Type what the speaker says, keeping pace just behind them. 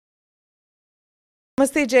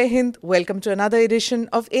Namaste, Jai Hind. Welcome to another edition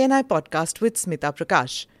of ANI Podcast with Smita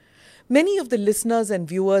Prakash. Many of the listeners and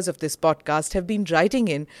viewers of this podcast have been writing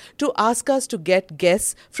in to ask us to get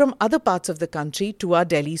guests from other parts of the country to our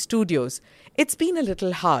Delhi studios. It's been a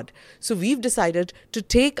little hard, so we've decided to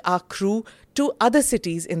take our crew to other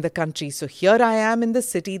cities in the country. So here I am in the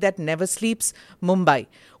city that never sleeps, Mumbai,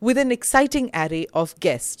 with an exciting array of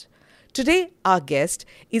guests. Today, our guest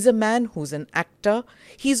is a man who's an actor.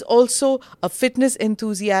 He's also a fitness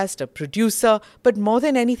enthusiast, a producer, but more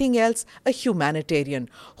than anything else, a humanitarian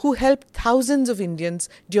who helped thousands of Indians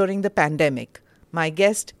during the pandemic. My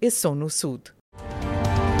guest is Sonu Sood.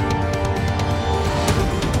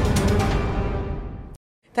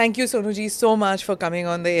 Thank you, Sonu ji, so much for coming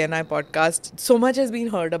on the ANI podcast. So much has been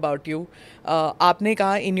heard about you. आपने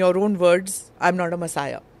कहा, in your own words, I'm not a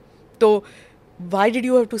messiah. So, why did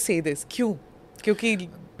you have to say this? Kyun? Because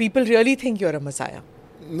people really think you're a messiah.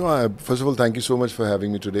 No, first of all, thank you so much for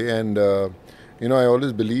having me today. And, I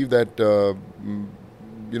always believe that,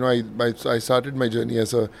 I started my journey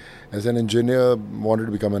as an engineer, wanted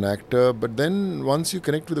to become an actor. But then once you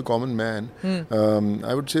connect with a common man,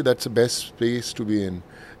 I would say that's the best place to be in.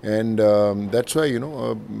 And that's why,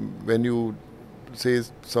 when you say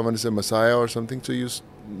someone is a messiah or something, so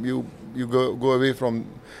you go away from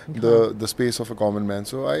the space of a common man.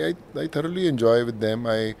 So I thoroughly enjoy with them.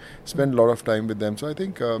 I spend a lot of time with them. So I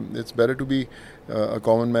think it's better to be a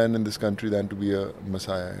common man in this country than to be a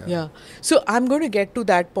messiah. Yeah. So I'm going to get to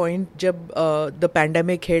that point. जब the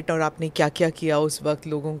pandemic hit और आपने क्या-क्या किया उस वक्त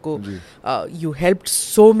लोगों को, you helped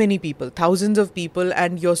so many people, thousands of people,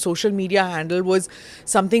 and your social media handle was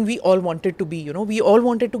something we all wanted to be. We all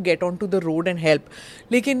wanted to get onto the road and help.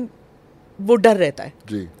 लेकिन वो डर रहता है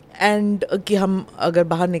जी. एंड कि हम अगर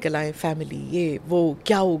बाहर निकल आए, फैमिली ये वो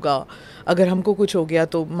क्या होगा, अगर हमको कुछ हो गया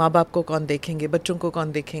तो माँ बाप को कौन देखेंगे, बच्चों को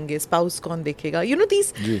कौन देखेंगे, स्पाउस कौन देखेगा,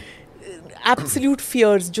 दीज एब्सोल्यूट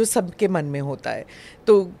फियर्स जो सबके मन में होता है.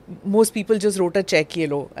 तो most people just wrote a check, ये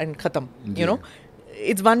लो एंड खत्म.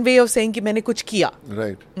 It's one way of saying कि मैंने कुछ किया.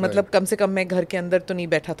 मतलब कम से कम मैं घर के अंदर तो नहीं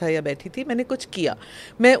बैठा था या बैठी थी, मैंने कुछ किया.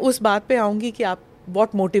 मैं उस बात पे आऊँगी कि आप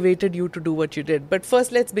what motivated you to do what you did. But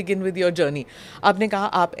first, let's begin with your journey. आपने कहा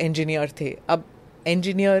आप engineer थे. अब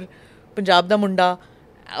engineer, पंजाब दा मुंडा,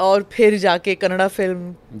 और फिर जाके कन्नड़ा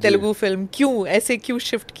फिल्म, तेलुगु फिल्म, क्यों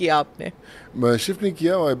शिफ्ट किया आपने? शिफ्ट नहीं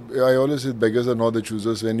किया. I always say beggars are not the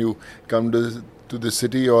choosers when you come to the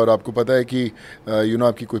city और आपको पता है कि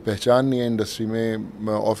आपकी कोई पहचान नहीं है इंडस्ट्री में.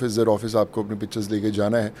 ऑफिस आपको अपनी पिक्चर्स लेके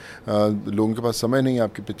जाना है. लोगों के पास समय नहीं है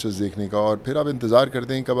आपकी पिक्चर्स देखने का, और फिर आप इंतज़ार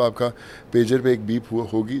करते हैं कब आपका पेजर पे एक बीप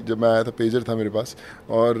होगी. जब मैं आया था पेजर था मेरे पास,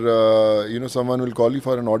 और someone will call you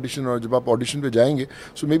for an audition, और जब आप ऑडिशन पे जाएंगे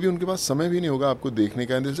सो मे बी उनके पास समय भी नहीं होगा आपको देखने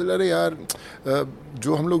का. अरे यार,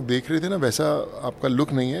 जो हम लोग देख रहे थे ना वैसा आपका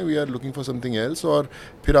लुक नहीं है, we are looking for something else, और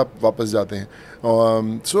फिर आप वापस जाते हैं.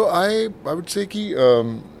 सो आई वुड से कि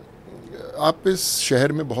आप इस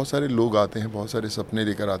शहर में बहुत सारे लोग आते हैं, बहुत सारे सपने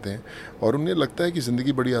लेकर आते हैं, और उन्हें लगता है कि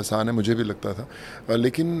ज़िंदगी बड़ी आसान है. मुझे भी लगता था.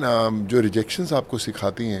 लेकिन जो रिजेक्शंस आपको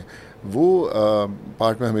सिखाती हैं वो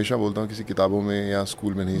पार्ट में हमेशा बोलता हूँ किसी किताबों में या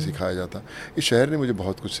स्कूल में नहीं सिखाया जाता. इस शहर ने मुझे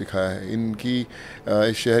बहुत कुछ सिखाया है.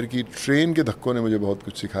 इस शहर की ट्रेन के धक्कों ने मुझे बहुत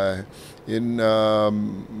कुछ सिखाया है.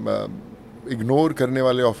 इग्नोर करने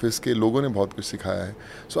वाले ऑफिस के लोगों ने बहुत कुछ सिखाया है.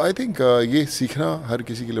 सो आई थिंक ये सीखना हर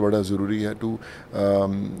किसी के लिए बड़ा ज़रूरी है, to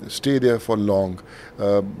stay there for long.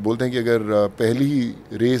 बोलते हैं कि अगर पहली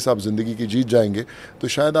ही रेस आप ज़िंदगी की जीत जाएंगे तो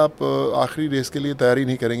शायद आप आखिरी रेस के लिए तैयारी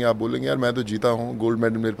नहीं करेंगे. आप बोलेंगे यार मैं तो जीता हूँ, गोल्ड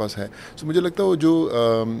मेडल मेरे पास है. सो मुझे लगता है वो जो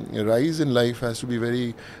rise in life has to be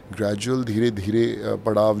very gradual, धीरे धीरे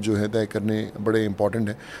पड़ाव जो है तय करने बड़े इंपॉर्टेंट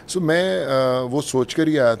हैं. सो मैं वो सोच कर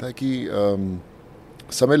ही आया था कि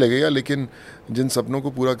समय लगेगा, लेकिन जिन सपनों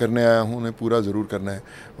को पूरा करने आया हूँ उन्हें पूरा ज़रूर करना है.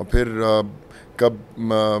 और फिर कब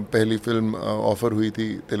पहली फ़िल्म ऑफ़र हुई थी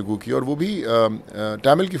तेलुगु की, और वो भी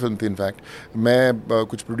तमिल की फ़िल्म थी. इनफैक्ट मैं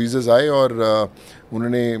कुछ प्रोड्यूसर्स आए और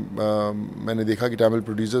मैंने देखा कि तमिल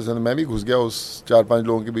प्रोड्यूसर्स हैं, तो मैं भी घुस गया उस 4-5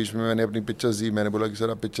 लोगों के बीच में. मैंने अपनी पिक्चर्स दी. मैंने बोला कि सर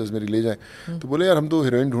आप पिक्चर्स मेरी ले जाएं. तो बोले यार हम तो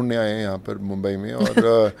हीरोइन ढूंढने आए हैं यहाँ पर मुंबई में,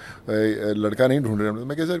 और लड़का नहीं ढूंढ रहे.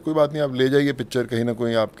 मैं कहा सर कोई बात नहीं, आप ले जाइए पिक्चर, कहीं ना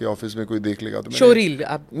कोई आपके ऑफिस में कोई देख लेगा. तो शो रील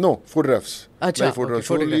आप? No, photographs. अच्छा,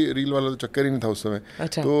 रील वाला तो चक्कर ही नहीं था उस समय.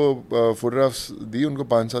 तो फोटोग्राफ्स दी उनको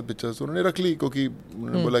 5-7 पिक्चर्स, तो उन्होंने रख ली क्योंकि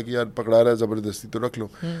उन्होंने बोला कि यार पकड़ा रहा है ज़बरदस्ती तो रख लो.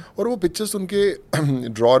 और वो पिक्चर्स उनके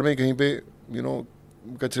ड्रॉर में कहीं पे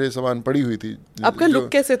कचरे सामान पड़ी हुई थी. आपका लुक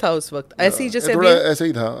कैसे था उस वक्त? ऐसे ही जैसे थोड़ा ऐसे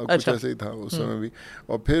ही था, कुछ ऐसे ही था उस समय भी.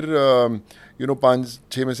 और फिर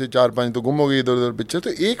 5-6 में से 4-5 तो गुम हो गई इधर उधर पिक्चर। तो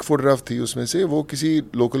एक फोटोग्राफ थी उसमें से, वो किसी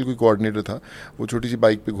लोकल कोई कोऑर्डिनेटर था, वो छोटी सी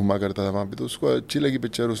बाइक पे घुमा करता था वहाँ पे, तो उसको अच्छी लगी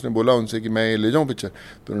पिक्चर। उसने बोला उनसे कि मैं ये ले जाऊँ पिक्चर,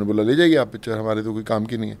 तो उन्होंने बोला ले जाइए आप पिक्चर, हमारे तो कोई काम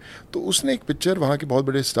की नहीं है। तो उसने एक पिक्चर, वहाँ के बहुत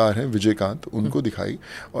बड़े स्टार हैं विजयकांत, उनको दिखाई,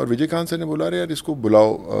 और विजयकांत सर ने बोला अरे यार इसको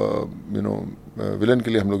बुलाओ, विलन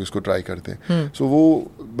के लिए हम लोग इसको ट्राई करते हैं। सो वो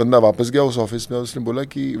बंदा वापस गया उस ऑफिस में, उसने बोला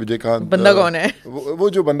कि विजयकांत बंदा कौन है, वो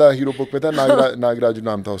जो बंदा हीरो बुक पे था, नागराज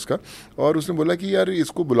नाम था उसका, और उसने बोला कि यार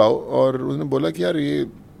इसको बुलाओ। और उसने बोला कि यार ये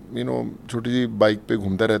छोटी सी बाइक पे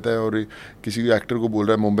घूमता रहता है और किसी एक्टर को बोल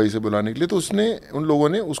रहा है मुंबई से बुलाने के लिए। तो उसने, उन लोगों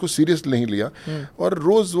ने उसको सीरियस नहीं लिया, और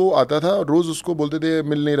रोज़ वो आता था, रोज़ उसको बोलते थे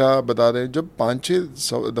मिल नहीं रहा, बता दें। जब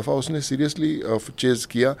 5-6 दफ़ा उसने सीरियसली चेज़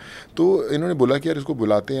किया, तो इन्होंने बोला कि यार इसको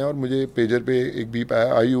बुलाते हैं। और मुझे पेजर पे एक बीप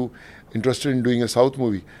आया, are you interested in doing a south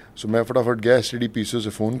movie. So मैं फटाफट गया, STD PCO से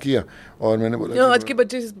फ़ोन किया, और मैंने बोला आज के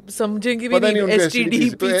बच्चे समझेंगे भी नहीं STD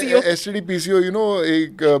PCO। STD PCO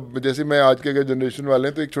एक जैसे मैं आज के अगर जनरेशन वाले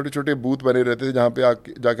हैं तो एक छोटे छोटे बूथ बने रहते थे जहाँ पे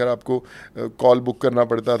जाकर आपको कॉल बुक करना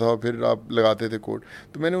पड़ता था और फिर आप लगाते थे कोड।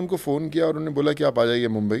 तो मैंने उनको फ़ोन किया और उन्होंने बोला कि आप आ जाइए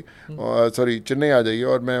मुंबई, सॉरी चेन्नई आ जाइए।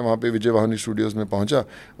 और मैं वहाँ पे विजय वाहिनी स्टूडियोज़ में पहुँचा,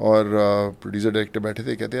 और प्रोड्यूसर डायरेक्टर बैठे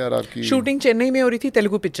थे, कहते यार आपकी शूटिंग चेन्नई में हो रही थी,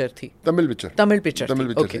 तेलुगु पिक्चर थी, तमिल पिक्चर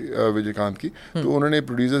थी विजयकांत की। तो उन्होंने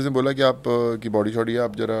प्रोड्यूसर से बोला कि आप की बॉडी शॉडी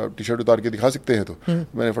आप जरा टी-शर्ट उतार के दिखा सकते हैं। तो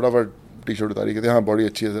मैंने फटाफट टी-शर्ट उतारी, कहते हाँ बॉडी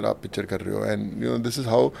अच्छी है सर, आप पिक्चर कर रहे हो। And this is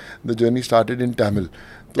how the journey started in Tamil.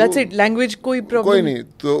 That's it, language कोई प्रॉब्लम कोई नहीं,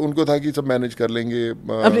 तो उनको था कि सब मैनेज कर लेंगे।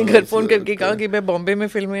 अपने घर फोन करके कहा कि मैं बॉम्बे में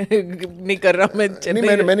फिल्में नहीं कर रहा, मैं चेन्नई।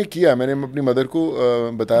 नहीं, मैंने किया, मैंने अपनी मदर को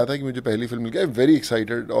बताया था कि मुझे पहली फिल्म मिल गई, वेरी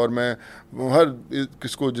एक्साइटेड। और मैं हर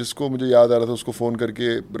जिसको मुझे याद आ रहा था उसको फ़ोन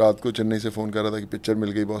करके रात को चेन्नई से फ़ोन कर रहा था कि पिक्चर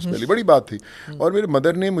मिल गई, बहुत पहली बड़ी बात थी। और मेरे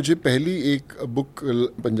मदर ने मुझे पहली एक बुक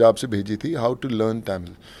पंजाब से भेजी थी, हाउ टू लर्न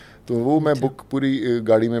तमिल। तो वो मैं बुक पूरी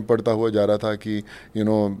गाड़ी में पढ़ता हुआ जा रहा था कि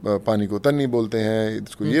पानी को तन्नी बोलते हैं,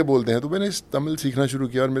 इसको ये बोलते हैं। तो मैंने तमिल सीखना शुरू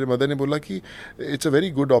किया, और मेरे मदर ने बोला कि it's a very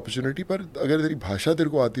good opportunity, पर अगर तेरी भाषा तेरे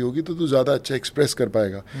को आती होगी तो तू ज़्यादा अच्छा एक्सप्रेस कर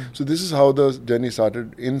पाएगा। So this is how the journey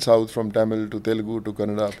started in south, from Tamil to Telugu to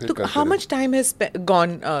Kannada. तो how much time has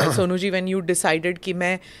gone Sonu ji when you decided कि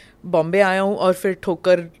मैं बॉम्बे आया हूँ, और फिर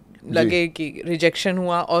ठोकर लगे कि रिजेक्शन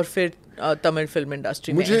हुआ, और फिर तमिल फिल्म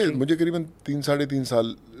इंडस्ट्री में मुझे करीबन 3-3.5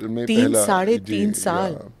 साल में 3-3.5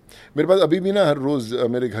 साल। मेरे पास अभी भी ना हर रोज़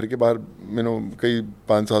मेरे घर के बाहर कई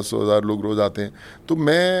 500-700 हज़ार लोग रोज़ आते हैं। तो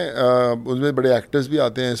मैं उसमें बड़े एक्टर्स भी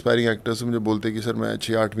आते हैं, एस्पायरिंग एक्टर्स, मुझे बोलते हैं कि सर मैं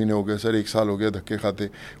 6-8 महीने हो गए सर, 1 साल हो गया धक्के खाते,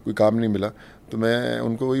 कोई काम नहीं मिला। तो मैं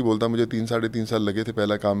उनको वही बोलता, मुझे 3-3.5 साल लगे थे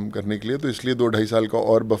पहला काम करने के लिए, तो इसलिए 2-2.5 साल का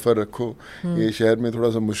और बफर रखो, ये शहर में थोड़ा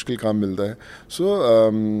सा मुश्किल काम मिलता है।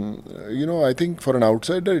 So I think for an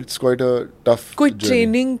outsider it's quite a tough. कोई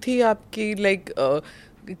ट्रेनिंग थी आपकी, लाइक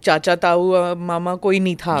चाचा ताऊ मामा कोई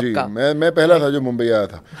नहीं था आपका? मैं पहला था जो मुंबई आया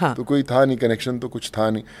था। हाँ। तो कोई था नहीं, कनेक्शन तो कुछ था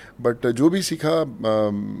नहीं, बट जो भी सीखा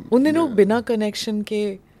उन दिनों बिना कनेक्शन के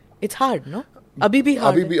इट्स हार्ड, नो? अभी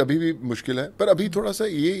भी मुश्किल है, पर अभी थोड़ा सा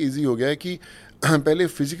ये इजी हो गया है कि पहले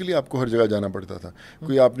फिजिकली आपको हर जगह जाना पड़ता था।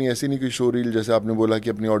 कोई आपने ऐसी नहीं, कोई शो रील जैसे आपने बोला कि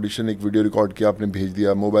अपनी ऑडिशन एक वीडियो रिकॉर्ड किया, आपने भेज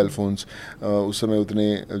दिया। मोबाइल फ़ोन्स उस समय उतने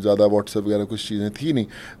ज़्यादा व्हाट्सएप वगैरह कुछ चीज़ें थी नहीं,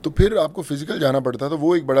 तो फिर आपको फिजिकल जाना पड़ता था।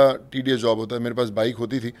 वो एक बड़ा टीडियस जॉब होता है। मेरे पास बाइक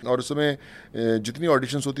होती थी, और उस समय जितनी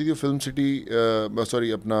ऑडिशंस होती थी फिल्म सिटी,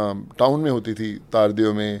 सॉरी अपना टाउन में होती थी,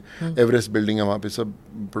 तारदेव में एवरेस्ट बिल्डिंग है, वहाँ पे सब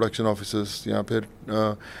प्रोडक्शन ऑफिसर्स या फिर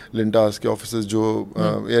लिंटास के ऑफिसर्स जो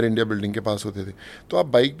एयर इंडिया बिल्डिंग के पास होते थे। तो आप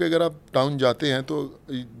बाइक पे अगर आप टाउन जाते हैं तो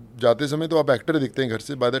जाते समय तो आप एक्टर दिखते हैं घर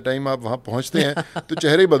से, बाय द टाइम आप वहाँ पहुँचते हैं तो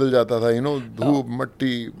चेहरे ही बदल जाता था, धूप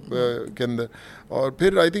मट्टी के अंदर। और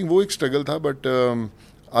फिर आई थिंक वो एक स्ट्रगल था, बट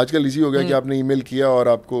आजकल इजी हो गया कि आपने ईमेल किया और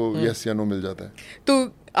आपको यस या नो मिल जाता है। तो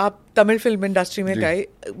आप तमिल फिल्म इंडस्ट्री में गए,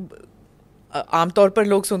 आमतौर पर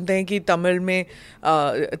लोग सुनते हैं कि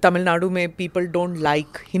तमिलनाडु में people don't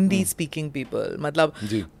like Hindi speaking people, मतलब,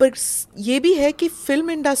 पर ये भी है कि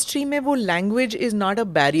फिल्म इंडस्ट्री में वो language is not a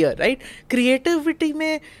barrier, right? Creativity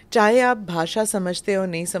में चाहे आप भाषा समझते हो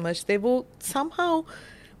नहीं समझते, वो समहाउ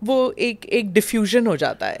वो एक डिफ्यूजन हो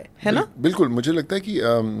जाता है ना? बिल्कुल, मुझे लगता है कि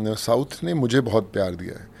साउथ ने मुझे बहुत प्यार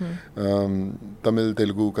दिया है। तमिल,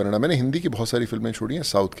 तेलुगु, कन्नड़ा, मैंने हिंदी की बहुत सारी फिल्में छोड़ी हैं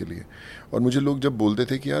साउथ के लिए। और मुझे लोग जब बोलते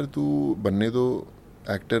थे कि यार तू बनने तो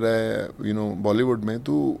एक्टर है बॉलीवुड में,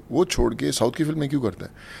 तो वो छोड़ के साउथ की फिल्में क्यों करता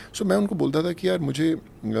है? सो मैं उनको बोलता था कि यार मुझे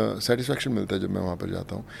सेटिस्फेक्शन मिलता है जब मैं वहाँ पर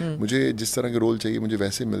जाता हूँ। मुझे जिस तरह के रोल चाहिए मुझे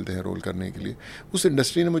वैसे मिलते हैं रोल करने के लिए। उस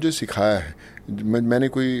इंडस्ट्री ने मुझे सिखाया है। मैंने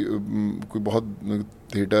कोई बहुत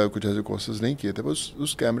थिएटर कुछ ऐसे कोर्सेज नहीं किए थे, बस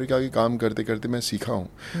उस कैमरे के आगे काम करते करते मैं सीखा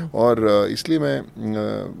हूँ, और इसलिए मैं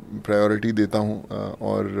प्रायोरिटी देता हूँ।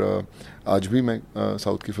 और आज भी मैं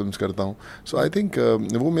साउथ की फिल्म्स करता हूँ. सो आई थिंक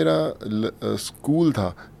वो मेरा स्कूल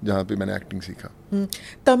था जहाँ पे मैंने एक्टिंग सीखा.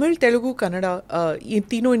 तमिल, तेलुगु, कन्नड़ा, ये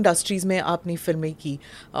तीनों इंडस्ट्रीज में आपने फिल्में की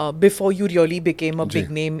before you really became a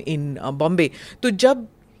big name in Bombay. तो जब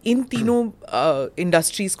इन तीनों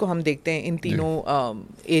इंडस्ट्रीज को हम देखते हैं, इन तीनों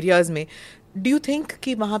एरियाज में, डू यू थिंक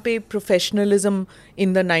कि वहाँ पे प्रोफेशनलिज्म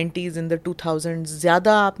इन द 90s, इन द 2000s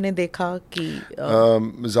ज़्यादा आपने देखा कि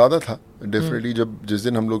ज़्यादा था डेफिनेटली. जब जिस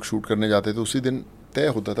दिन हम लोग शूट करने जाते थे उसी दिन तय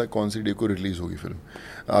होता था कौन सी डे को रिलीज़ होगी फिल्म.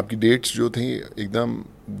 आपकी डेट्स जो थी एकदम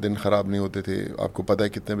दिन ख़राब नहीं होते थे. आपको पता है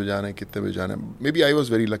कितने बजे आना है, कितने बजे जाना है. Maybe I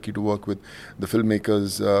was very lucky to work with the film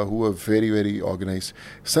makers who are very very organize.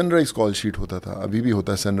 Sunrise call sheet होता था, अभी भी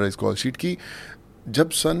होता है सनराइज़ कॉल शीट की. जब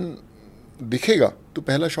सन दिखेगा तो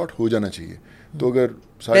पहला शॉट हो जाना चाहिए. तो अगर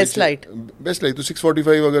बेस्ट लाइट तो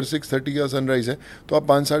 6:45, अगर 6:30 का सनराइज़ है तो आप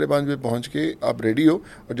 5, 5:30 बजे पहुंच के आप रेडी हो.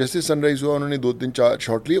 और जैसे सनराइज़ हुआ उन्होंने 2, 3, 4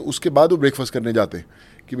 शॉट लिए. उसके बाद वो ब्रेकफास्ट करने जाते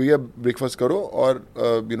कि भैया ब्रेकफास्ट करो और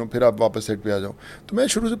फिर आप वापस सेट पे आ जाओ. तो मैं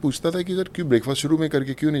शुरू से पूछता था कि सर क्यों ब्रेकफास्ट शुरू में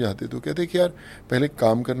करके क्यों नहीं जाते. तो कहते कि यार पहले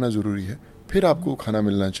काम करना ज़रूरी है, फिर आपको खाना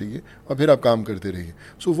मिलना चाहिए और फिर आप काम करते रहिए.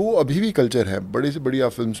 सो वो अभी भी कल्चर है. बड़े से बड़ी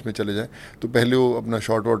आप फिल्म्स में चले जाएं तो पहले वो अपना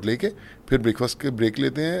शॉर्ट वॉट लेके फिर ब्रेकफास्ट के ब्रेक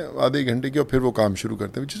लेते हैं आधे घंटे की और फिर वो काम शुरू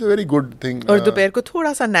करते हैं, which is a very good thing. और दोपहर को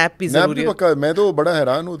थोड़ा सा नैप भी ज़रूरी है. पक्का. मैं तो बड़ा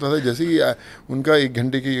हैरान होता था जैसे ही उनका 1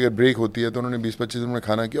 घंटे की अगर ब्रेक होती है तो उन्होंने 20-25 मिनट में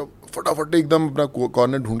खाना किया, फटाफट एकदम अपना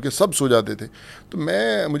कॉर्नर ढूंढ के सब सो जाते थे. तो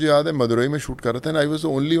मुझे याद है मदुरई में शूट कर रहा था and I was the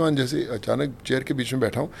only one. जैसे अचानक चेयर के बीच में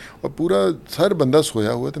बैठा हूँ और पूरा सर बंदा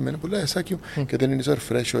सोया हुआ था. मैंने बोला ऐसा क्यों. कहते नहीं सर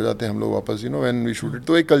फ्रेश हो जाते हैं हम लोग वापस, व्हेन वी शूट इट.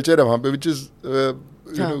 तो एक कल्चर है वहाँ पे विच इज़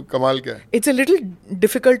कमाल का है. It's a little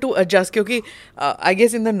difficult to adjust क्योंकि I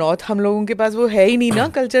guess in the north हम लोगों के पास वो है ही नहीं ना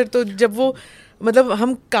कल्चर. तो जब वो मतलब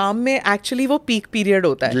हम काम में एक्चुअली वो पीक पीरियड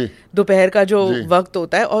होता है, दोपहर का जो वक्त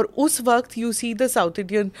होता है, और उस वक्त you see the south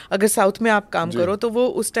Indian, अगर साउथ में आप काम करो तो वो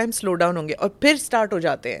उस टाइम स्लो डाउन होंगे और फिर स्टार्ट हो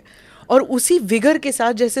जाते हैं और उसी विगर के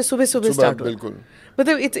साथ जैसे सुबह स्टार्ट हो. बिल्कुल.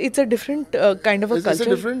 मतलब it's a different kind of a culture.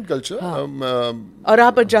 Different culture. और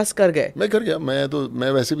आप एडजस्ट कर गए. मैं कर गया.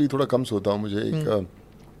 मैं वैसे भी थोड़ा कम सोता हूँ. मुझे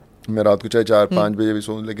मैं रात को चाहे 4-5 बजे भी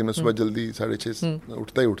सोऊं, लेकिन मैं सुबह जल्दी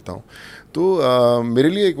 6:30 उठता हूँ. तो मेरे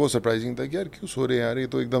लिए एक वो सरप्राइजिंग था कि यार क्यों सो रहे हैं यार, ये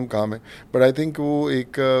तो एकदम काम है. बट आई थिंक वो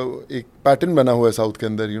एक पैटर्न बना हुआ है साउथ के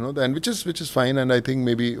अंदर, and which is fine. And I think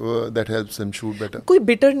maybe that helps them shoot better. कोई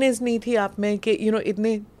बिटरनेस नहीं थी आप में कि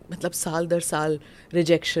इतने मतलब साल दर साल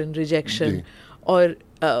रिजेक्शन और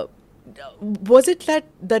was it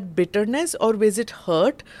that bitterness or was it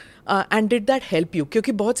hurt and did that help you?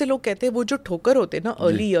 क्योंकि बहुत से लोग कहते हैं वो जो ठोकर होते हैं ना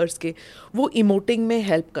अर्ली ईयर्स के, वो इमोटिंग में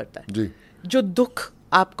हेल्प करता है. जो दुख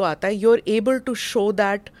आपको आता है you are able to show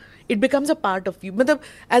that it becomes a part of you. मतलब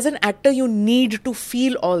as an actor you need to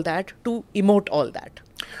feel all that, to emote all that.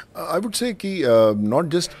 I would say कि not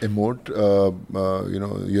just emote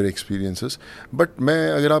your experiences, but मैं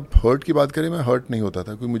अगर आप hurt की बात करें, मैं hurt नहीं होता था,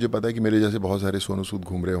 क्योंकि मुझे पता है कि मेरे जैसे बहुत सारे सोनू सूद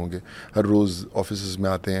घूम रहे होंगे, हर रोज़ ऑफिसेज में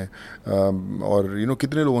आते हैं और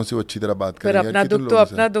कितने लोगों से वो अच्छी तरह बात करेंगे. अपना दुख तो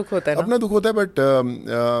अपना दुख होता है ना? अपना दुख होता है.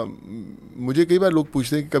 बट मुझे कई बार लोग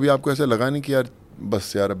पूछते हैं कि कभी आपको ऐसा लगा नहीं कि यार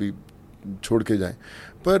बस यार अभी छोड़ के जाएं.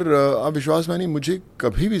 पर आप विश्वास मानिए, मुझे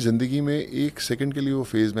कभी भी ज़िंदगी में 1 सेकंड के लिए वो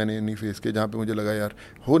फेज़ मैंने नहीं फेस किया जहाँ पे मुझे लगा यार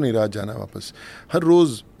हो नहीं रहा जाना वापस. हर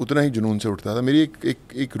रोज़ उतना ही जुनून से उठता था. मेरी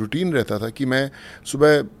एक रूटीन रहता था कि मैं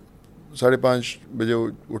सुबह 5:30 बजे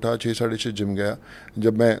उठा, 6, 6:30 जिम गया.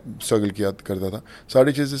 जब मैं स्ट्रगल किया करता था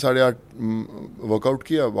 6:30 से 8:30 वर्कआउट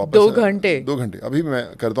किया, वापस 2 घंटे. अभी मैं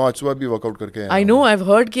करता हूँ. आज सुबह भी वर्कआउट करके आया. I know, I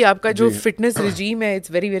have heard कि आपका जो फिटनेस रिजीम है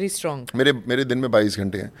इट्स वेरी वेरी स्ट्रांग. मेरे दिन में 22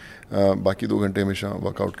 घंटे हैं, बाकी 2 घंटे हमेशा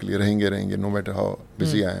वर्कआउट के लिए रहेंगे no matter how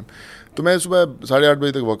busy I am. तो मैं सुबह 8:30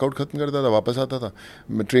 बजे तक वर्कआउट खत्म करता था, वापस आता था.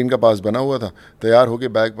 मैं ट्रेन का पास बना हुआ था, तैयार होके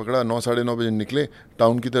बैग पकड़ा, 9, 9:30 बजे निकले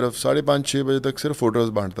टाउन की तरफ. 5:30, 6 बजे तक सिर्फ फोटोज़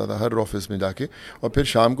बांटता था हर ऑफिस में जाके. और फिर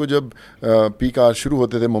शाम को जब पीक आवर शुरू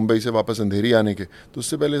होते थे मुंबई से वापस अंधेरी आने के, तो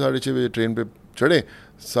उससे पहले 6:30 बजे ट्रेन पे चढ़े,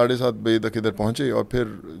 7:30 बजे तक इधर पहुँचे और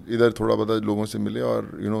फिर इधर थोड़ा बहुत लोगों से मिले.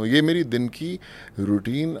 और ये मेरी दिन की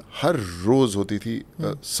रूटीन हर रोज़ होती थी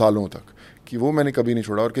सालों तक, कि वो मैंने कभी नहीं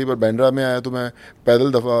छोड़ा. और कई बार बांद्रा में आया तो मैं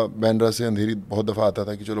पैदल बांद्रा से अंधेरी बहुत दफ़ा आता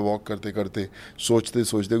था कि चलो वॉक करते करते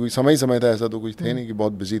सोचते कोई समय था, ऐसा तो कुछ थे नहीं कि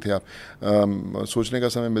बहुत बिजी थे आप. सोचने का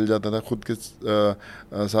समय मिल जाता था, खुद के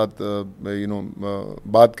साथ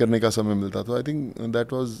बात करने का समय मिलता था. I think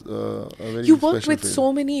that was very. You work with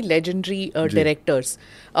so many legendary directors.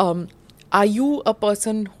 Are you a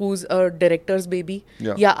person who is a directors baby,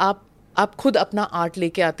 या आप खुद अपना आर्ट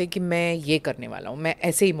लेके आते कि मैं ये करने वाला हूँ, मैं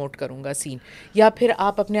ऐसे इमोट करूँगा सीन, या फिर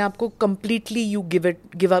आप अपने आप को completely you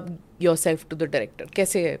give up yourself to the director?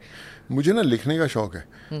 कैसे है? मुझे ना लिखने का शौक़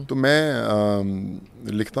है, तो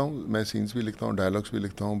मैं लिखता हूँ, मैं सीन्स भी लिखता हूँ, डायलॉग्स भी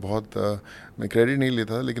लिखता हूँ, बहुत मैं क्रेडिट नहीं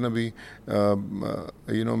लेता, लेकिन अभी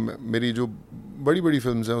मेरी जो बड़ी बड़ी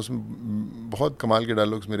फिल्म्स हैं उसमें बहुत कमाल के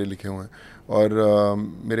डायलॉग्स मेरे लिखे हुए हैं, और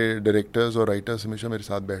मेरे डायरेक्टर्स और राइटर्स हमेशा मेरे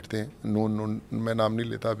साथ बैठते हैं, नोन मैं नाम नहीं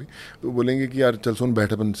लेता अभी, तो बोलेंगे कि यार चल सुन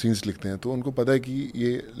बैठ अपन सीन्स लिखते हैं, तो उनको पता है कि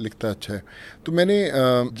ये लिखता अच्छा है। तो मैंने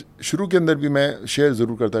शुरू के अंदर भी मैं शेयर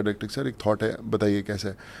ज़रूर करता डायरेक्टर, सर एक थॉट है बताइए कैसा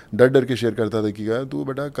है, डर डर के शेयर करता था कि तू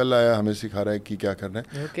बेटा कल आया हमें सिखा रहा है कि क्या करना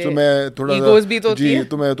है। तो मैं थोड़ा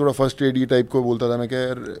तो मैं थोड़ा फर्स्ट एडी टाइप को बोलता था, मैं क्या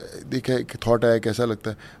यार देखे थॉट आया कैसा लगता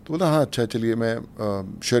है, तो बोलता हाँ अच्छा चलिए मैं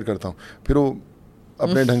शेयर करता हूँ। फिर वो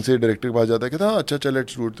अपने ढंग से डायरेक्टर के पास जाता है, कहता हाँ अच्छा चल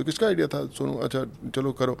लेट्स डू इट, तो किसका आइडिया था सोनू, अच्छा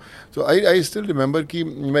चलो करो। सो आई स्टिल रिमेंबर कि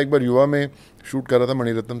मैं एक बार युवा में शूट कर रहा था,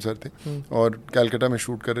 मणिरत्नम सर थे और कैलकाटा में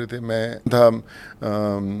शूट कर रहे थे, मैं था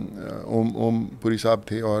ओम पुरी साहब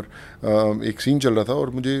थे, और एक सीन चल रहा था और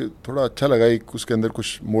मुझे थोड़ा अच्छा लगा एक उसके अंदर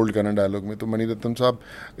कुछ मोल्ड करना डायलॉग में, तो मणिरत्नम साहब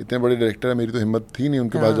इतने बड़े डायरेक्टर है, मेरी तो हिम्मत थी नहीं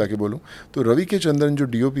उनके पास जाके बोलूँ, तो रवि के चंद्रन जो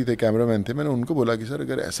DOP थे, कैमरामैन थे, मैंने उनको बोला कि सर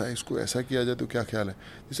अगर ऐसा है इसको ऐसा किया जाए तो क्या ख्याल है,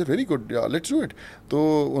 sir very good let's do it. तो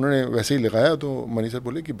उन्होंने वैसे ही लगाया, तो मणि सर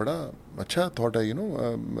बोले कि बड़ा अच्छा थॉट है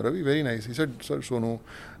Ravi very nice, he said sir Sonu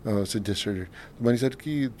suggested it. तो मनी सर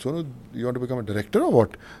कि Sonu you want to become a director or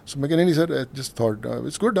what? So मैं नहीं sir, I just thought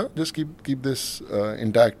it's good, just keep this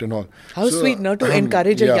intact and all. How sweet, no, to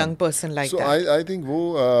encourage a young person like that. So I think वो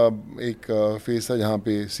एक phase था जहाँ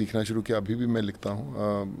पे सीखना शुरू किया, अभी भी मैं लिखता हूँ,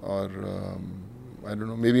 और I don't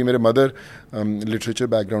know, maybe मेरे मदर लिटरेचर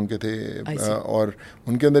बैकग्राउंड के थे, और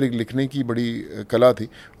उनके अंदर एक लिखने की बड़ी कला थी,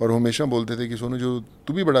 और हमेशा बोलते थे कि सोनू जो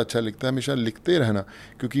तू भी बड़ा अच्छा लिखता है, हमेशा लिखते रहना,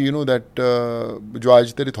 क्योंकि यू नो दैट जो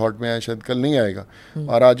आज तेरे थॉट में आया शायद कल नहीं आएगा।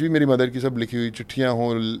 और आज भी मेरी मदर की सब लिखी हुई चिट्ठियाँ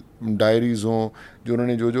हों, डायरीज़ हों, जो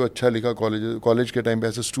उन्होंने जो अच्छा लिखा कॉलेज के टाइम पे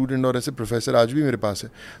एज ए स्टूडेंट और एज ए प्रोफेसर, आज भी मेरे पास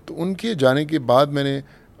है। तो उनके जाने के बाद मैंने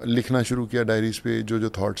लिखना शुरू किया डायरीज पे, जो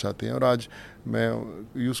थॉट्स आते हैं, और आज मैं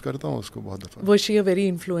यूज़ करता हूँ उसको बहुत दफ़ा। Was she a very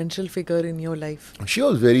influential figure in your life? She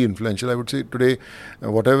was very influential. I would say today,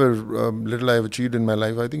 whatever little I have achieved in my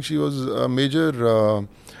life, I think she was a major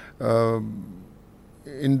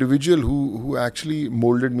individual who actually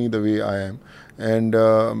molded me the way I am. And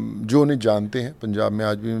जो उन्हें जानते हैं पंजाब में,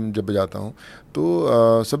 आज भी जब बजाता हूँ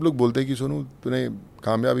तो सब लोग बोलते हैं कि सोनू तूने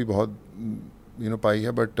कामयाबी बहुत पाई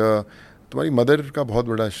है, बट तुम्हारी मदर का बहुत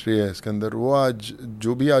बड़ा श्रेय है इसके अंदर। वो आज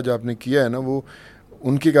जो भी आज आपने किया है ना, वो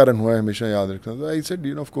उनके कारण हुआ है, हमेशा याद रखना। तो I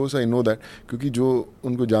said of course I know that, क्योंकि जो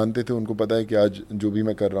उनको जानते थे उनको पता है कि आज जो भी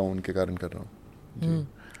मैं कर रहा हूँ उनके कारण कर रहा हूँ।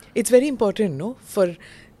 It's very important no for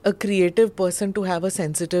a creative person to have a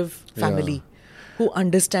sensitive family who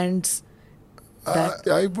understands that.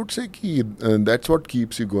 I would say कि that's what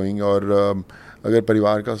keeps you going. और अगर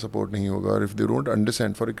परिवार का सपोर्ट नहीं होगा, और if they don't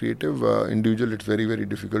understand, for a creative individual it's very very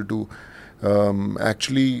difficult to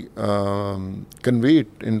actually convey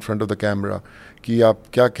it in front of the camera कि आप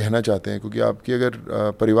क्या कहना चाहते हैं, क्योंकि आपकी अगर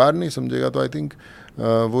परिवार नहीं समझेगा तो आई थिंक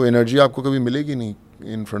वो एनर्जी आपको कभी मिलेगी नहीं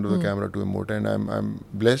in front of the camera to emote. And I'm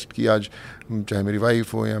blessed कि आज चाहे मेरी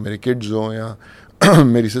वाइफ हो या मेरे किड्स हो या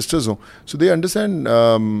मेरी सिस्टर्स हो, so they understand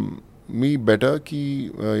me better कि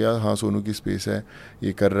यार हाँ सोनू की स्पेस है,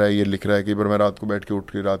 ये कर रहा है, ये लिख रहा है। कई बार मैं रात को बैठ के उठ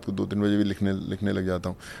के रात को 2-3 बजे भी लिखने लग जाता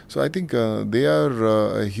हूँ। सो I think they are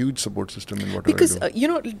huge support system in whatever I do. You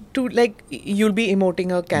know to like you'll be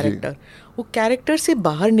emoting a character, वो कैरेक्टर से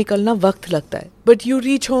बाहर निकलना वक्त लगता है, but you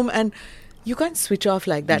reach home and you can't switch off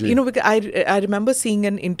like that. You know, because I remember seeing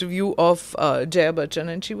an interview of Jaya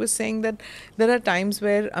Bachchan, and she was saying that there are times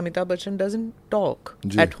where Amitabh Bachchan doesn't talk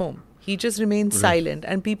at home. He just remains silent,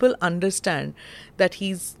 and people understand that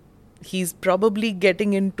he's probably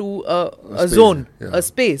getting into a zone, a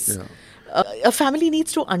space. A family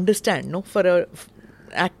needs to understand, no, for a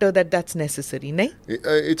actor that's necessary, नहीं?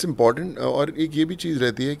 It's important. और एक ये भी चीज़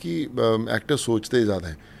रहती है कि actor सोचते ज़्यादा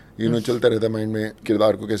है, चलता रहता है माइंड में,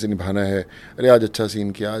 किरदार को कैसे निभाना है, अरे आज अच्छा सीन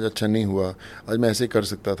किया, आज अच्छा नहीं हुआ, आज मैं ऐसे कर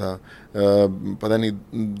सकता था, पता नहीं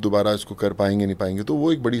दोबारा इसको कर पाएंगे नहीं पाएंगे। तो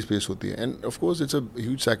वो एक बड़ी स्पेस होती है। And of course it's a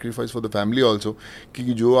huge sacrifice for the family also, कि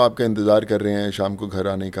जो आपका इंतज़ार कर रहे हैं शाम को घर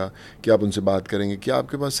आने का, कि आप उनसे बात करेंगे, कि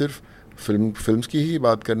आपके पास सिर्फ फिल्म्स की ही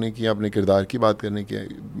बात करने की, अपने किरदार की बात करने की है।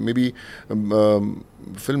 मे बी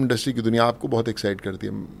फिल्म इंडस्ट्री की दुनिया आपको बहुत एक्साइट करती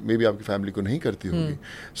है, मे बी आपकी फैमिली को नहीं करती होगी।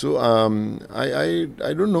 So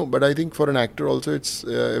I don't know, but I think for an actor also it's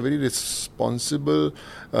very responsible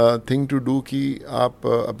thing to do कि आप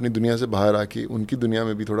अपनी दुनिया से बाहर आके उनकी दुनिया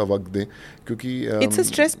में भी थोड़ा वक्त दें, क्योंकि इट्स अ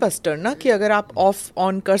स्ट्रेस बस्टर ना, कि अगर आप ऑफ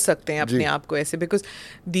ऑन कर सकते हैं अपने आप को ऐसे, because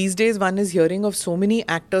these days one is hearing of so many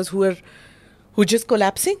actors who just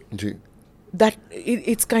collapsing. जी that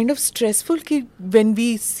it's kind of stressful कि when we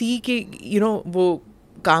see कि वो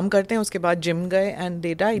काम करते हैं उसके बाद जिम गए and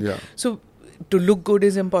they died. Yeah. So to look good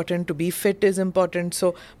is important, to be fit is important,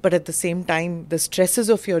 so but at the same time the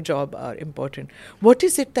stresses of your job are important. What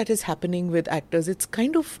is it that is happening with actors? It's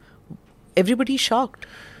kind of everybody shocked.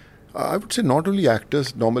 I would say not only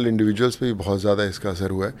actors, normal individuals पे भी बहुत ज़्यादा इसका असर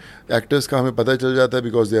हुआ है. Actors का हमें पता चल जाता है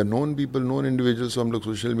because they are known people, known individuals. हम लोग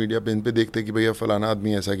सोशल मीडिया पे इन पे देखते हैं कि भैया फलाना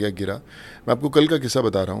आदमी ऐसा क्या गिरा. मैं आपको कल का किस्सा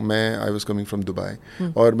बता रहा हूँ. मैं I was coming from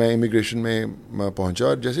Dubai और मैं इमिग्रेशन में पहुँचा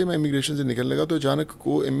और जैसे मैं इमिग्रेशन से निकलने लगा तो अचानक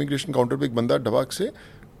वो इमिग्रेशन काउंटर पर एक बंदा ढबाक से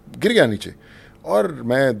गिर गया नीचे और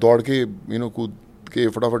मैं दौड़ के कूद के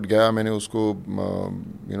फटाफट गया. मैंने उसको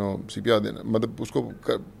CPR देना, मतलब उसको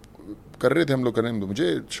कर रहे थे हम लोग करने में. मुझे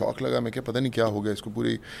शॉक लगा, मैं क्या पता नहीं क्या हो गया इसको.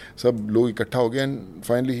 पूरी सब लोग इकट्ठा हो गए and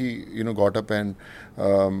finally he got up and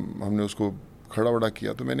हमने उसको खड़ा वड़ा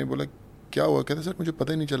किया. तो मैंने बोला क्या हुआ? कहता सर मुझे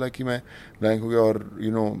पता ही नहीं चला कि मैं ब्लैंक हो गया और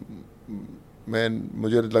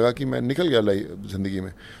मुझे लगा कि मैं निकल गया ज़िंदगी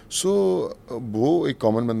में. सो वो एक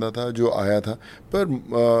कॉमन बंदा था जो आया था. पर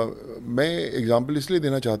मैं एग्जांपल इसलिए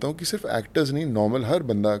देना चाहता हूँ कि सिर्फ एक्टर्स नहीं, नॉर्मल हर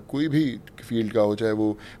बंदा कोई भी फील्ड का हो, चाहे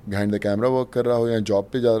वो बिहाइंड द कैमरा वर्क कर रहा हो या जॉब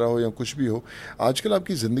पे जा रहा हो या कुछ भी हो, आजकल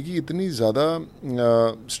आपकी ज़िंदगी इतनी ज़्यादा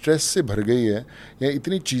स्ट्रेस से भर गई है या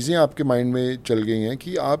इतनी चीज़ें आपके माइंड में चल गई हैं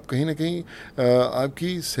कि आप कहीं ना कहीं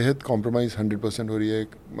आपकी सेहत कॉम्प्रोमाइज़ 100% हो रही है.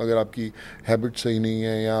 अगर आपकी हैबिट सही नहीं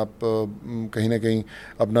है या आप कहीं ना कहीं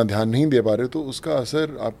अपना ध्यान नहीं दे पा रहे तो उसका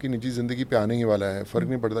असर आपकी निजी ज़िंदगी पे आने ही वाला है. फ़र्क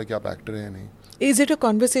नहीं पड़ता कि आप एक्टर हैं या नहीं. Is it a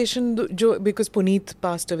conversation जो because Puneet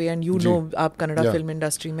passed away and you know आप कन्नड़ा फिल्म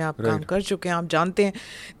इंडस्ट्री में आप काम कर चुके हैं, आप जानते हैं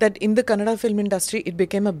that in the Kannada film industry it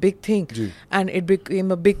became a big thing and it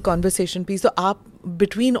became a big conversation piece. तो आप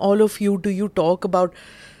between all of you do you talk about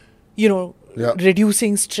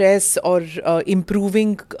reducing stress or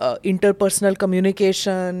improving interpersonal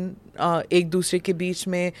communication एक दूसरे के बीच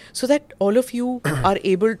में so that all of you are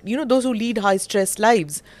able, those who lead high stress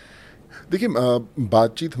lives. देखिए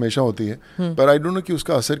बातचीत हमेशा होती है पर आई डोंट नो कि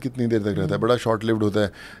उसका असर कितनी देर तक रहता है. बड़ा शॉर्ट लिव्ड होता है.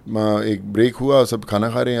 एक ब्रेक हुआ, सब खाना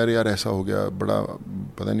खा रहे हैं, अरे यार ऐसा हो गया, बड़ा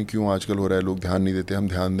पता नहीं क्यों आजकल हो रहा है, लोग ध्यान नहीं देते, हम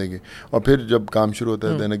ध्यान देंगे. और फिर जब काम शुरू होता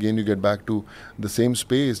है then again you get back to the same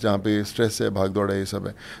space जहाँ पे स्ट्रेस है, भाग दौड़ है, ये सब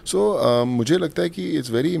है. सो मुझे लगता है कि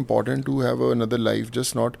it's very important to have another life,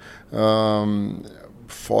 just not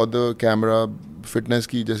for the camera. Fitness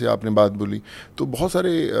की जैसे आपने बात बोली तो बहुत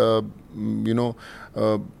सारे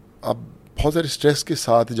आप बहुत सारे स्ट्रेस के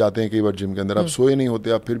साथ जाते हैं कई बार जिम के अंदर. आप सोए नहीं होते,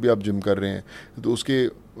 आप फिर भी आप जिम कर रहे हैं तो उसके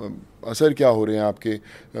असर क्या हो रहे हैं आपके.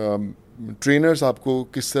 ट्रेनर्स आपको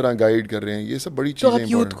किस तरह गाइड कर रहे हैं, ये सब बड़ी चीज़ें. तो आप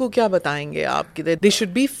यूथ को क्या बताएंगे आपके? They should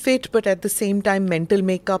be fit but at the same time mental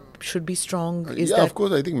makeup should be strong. Is that? Of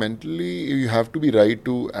course I think mentally you have to be right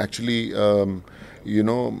to actually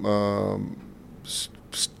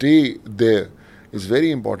stay there is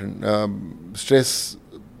very important. Stress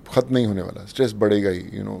ख़त्म नहीं होने वाला, stress बढ़ेगा ही.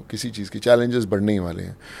 किसी चीज़ की challenges बढ़ने ही वाले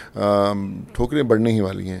हैं, ठोकरें बढ़ने ही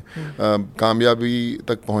वाली हैं, कामयाबी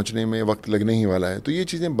तक पहुंचने में वक्त लगने ही वाला है. तो ये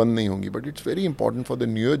चीज़ें बंद नहीं होंगी. But it's very important for the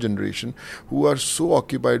newer generation who are so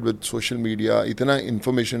occupied with social media. इतना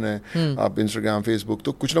इन्फॉर्मेशन है, आप इंस्टाग्राम, फेसबुक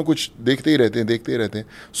तो कुछ ना कुछ देखते ही रहते हैं.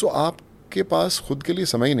 सो आपके पास खुद के लिए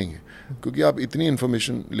समय ही नहीं है क्योंकि आप इतनी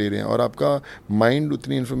इन्फॉर्मेशन ले रहे हैं और आपका माइंड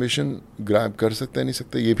उतनी इन्फॉर्मेशन ग्रैब कर सकता है नहीं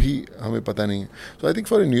सकता ये भी हमें पता नहीं है. So I think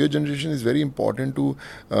for a newer generation is very important to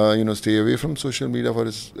stay away from social media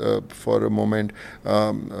for a moment.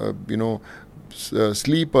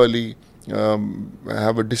 Sleep early,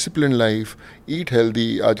 have a discipline life, eat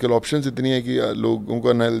healthy. आजकल ऑप्शंस इतनी है कि लोगों को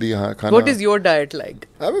अनहेल्दी खाना. What is your diet like?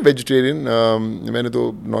 I am vegetarian. मैंने तो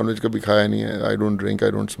nonveg कभी खाया नहीं है. I don't drink,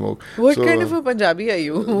 I don't smoke. What kind of a Punjabi are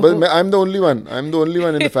you? But I am the only one. I am the only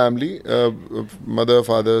one in the family. Mother,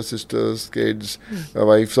 father, sisters, kids,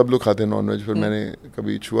 wife सब लोग खाते हैं nonveg. फिर मैंने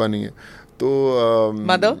कभी छुआ नहीं है. तो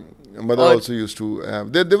mother also used to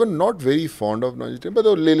have, they were not very fond of non-vegetarian but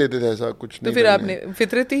वो ले लेते थे, ऐसा कुछ नहीं. तो फिर आपने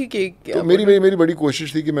फितरती ही की? तो मेरी बड़ी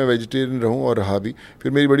कोशिश थी कि मैं वेजिटेरियन रहूं और रहा भी.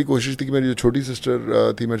 फिर मेरी बड़ी कोशिश थी कि मेरी जो छोटी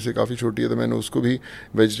सिस्टर थी, मेरे से काफ़ी छोटी है, तो मैंने उसको भी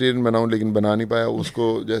वेजिटेरियन बनाऊं लेकिन बना नहीं पाया.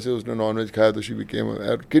 उसको जैसे उसने नॉन-वेज खाया तो she became.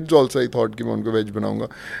 Kids also I thought कि मैं उनको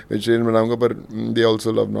वेजिटेरियन बनाऊंगा पर दे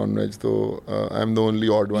ऑल्सो लव नॉन-वेज. तो I am the only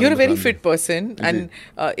odd one. You're a very fit person and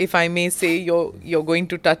if I may say you're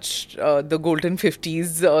going to touch the golden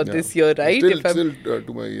 50s this year, right? Still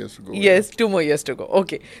 2 more years to go. Yes, 2 more years to go.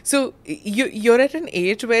 Okay. So you're at an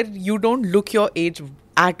age where you don't look your age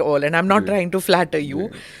at all and I'm not trying to flatter you.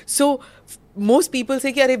 So most people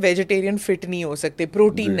say कि अरे vegetarian fit नहीं हो सकते,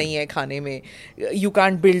 protein नहीं है खाने में, you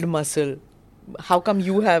can't build muscle. How come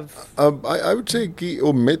you have? I would say कि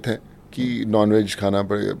वो myth है कि नॉनवेज खाना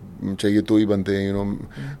पड़ेगा. चाहिए तो ही बनते हैं,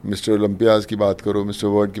 मिस्टर ओलंपियाज की बात करो, मिस्टर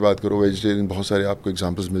वर्ल्ड की बात करो, वेजिटेरियन बहुत सारे आपको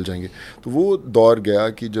एग्जांपल्स मिल जाएंगे. तो वो दौर गया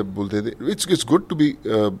कि जब बोलते थे it's good to be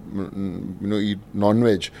eat non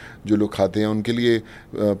veg. जो लोग खाते हैं उनके लिए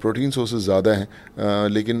प्रोटीन सोर्सेज ज़्यादा हैं,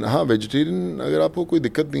 लेकिन हाँ वेजिटेरियन अगर आपको कोई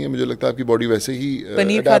दिक्कत नहीं है, मुझे लगता है आपकी बॉडी वैसे ही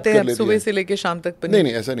पनीर खाते हैं सुबह से लेके शाम तक. पनीर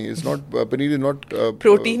नहीं ऐसा नहीं, it's not, paneer is not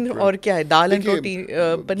protein. और क्या है, dal and protein,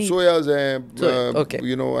 paneer, soyas हैं,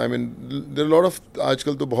 I mean there lot of,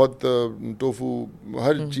 आजकल तो बहुत टोफू,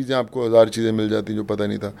 हर चीज़ें आपको 1000 चीज़ें मिल जाती हैं जो पता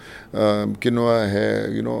नहीं था. किनोआ है,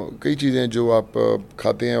 कई चीज़ें जो आप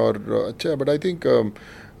खाते हैं और अच्छा है. बट आई थिंक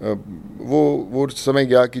वो समय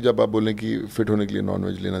गया कि जब आप बोलें कि फिट होने के लिए नॉन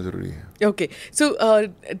वेज लेना ज़रूरी है. Okay, so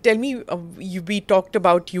tell me, we talked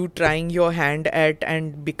about you trying your hand at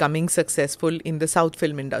and becoming successful in the South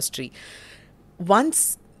film industry. Once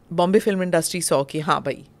Bombay film industry saw कि हाँ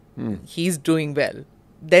भाई, he's doing well,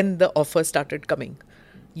 then the offers started coming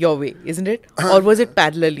your way, isn't it? Or was it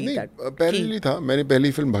parallelly? नहीं, that parallelly था. मैंने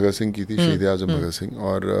पहली film Bhagat Singh की थी, शहीद आजम भगत सिंह,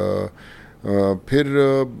 और फिर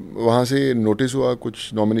वहाँ से नोटिस हुआ,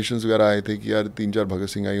 कुछ नॉमिनेशंस वगैरह आए थे कि यार 3-4 भगत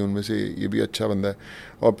सिंह आई, उनमें से ये भी अच्छा बंदा है.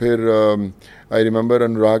 और फिर आई रिमेंबर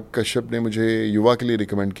अनुराग कश्यप ने मुझे युवा के लिए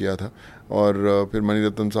रिकमेंड किया था, और फिर मणि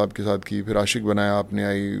रत्नम साहब के साथ की, फिर आशिक बनाया आपने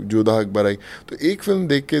आई, जोधा अकबर आई. तो एक फिल्म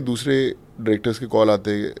देख के दूसरे डायरेक्टर्स के कॉल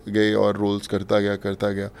आते गए और रोल्स करता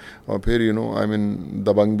गया. और फिर आई मीन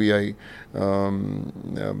दबंग भी आई,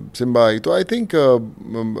 सिम्बा आई. तो आई थिंक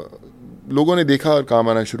लोगों ने देखा और काम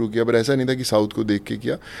आना शुरू किया. पर ऐसा नहीं था कि साउथ को देख के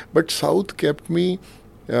किया, but south kept me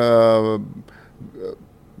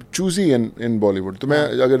choosy in Bollywood. तो मैं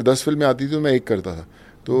अगर 10 फिल्में आती थी तो मैं एक करता था.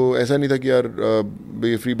 तो ऐसा नहीं था कि यार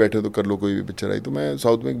भाई फ्री बैठे तो कर लो, कोई भी पिक्चर आई. तो मैं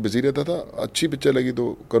साउथ में बिजी रहता था, अच्छी पिक्चर लगी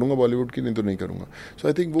तो करूँगा बॉलीवुड की, नहीं तो नहीं करूँगा. सो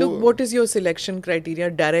आई थिंक वो. तो what is your selection criteria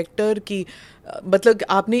director की? मतलब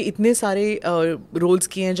आपने इतने सारे रोल्स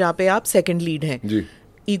किए हैं जहाँ पे आप सेकंड लीड हैं जी.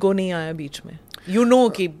 ईगो नहीं आया बीच में?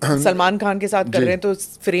 कि सलमान खान के साथ कर रहे हैं तो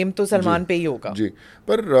फ्रेम तो सलमान पे ही होगा जी.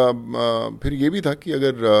 पर फिर ये भी था कि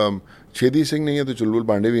अगर छेदी सिंह नहीं है तो चुलबुल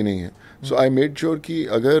पांडे भी नहीं है. सो आई मेड श्योर कि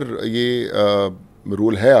अगर ये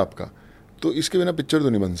रोल है आपका तो इसके बिना पिक्चर तो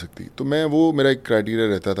नहीं बन सकती. तो मैं, वो मेरा एक क्राइटेरिया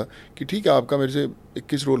रहता था कि ठीक है आपका मेरे से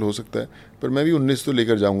 21 रोल हो सकता है, पर मैं भी 19 तो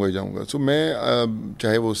लेकर जाऊंगा ही जाऊंगा. सो मैं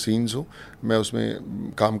चाहे वो सीन्स हो, मैं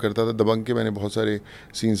उसमें काम करता था. दबंग के मैंने बहुत सारे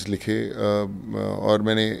सीन्स लिखे, और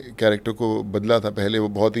मैंने कैरेक्टर को बदला था. पहले वो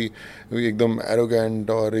बहुत ही एकदम एरोगेंट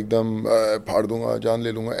और एकदम फाड़ दूंगा, जान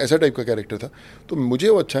ले लूँगा, ऐसा टाइप का कैरेक्टर था. तो मुझे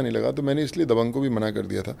वो अच्छा नहीं लगा, तो मैंने इसलिए दबंग को भी मना कर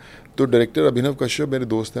दिया था. तो डायरेक्टर अभिनव कश्यप मेरे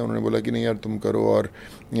दोस्त हैं, उन्होंने बोला कि नहीं यार तुम करो, और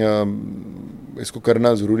इसको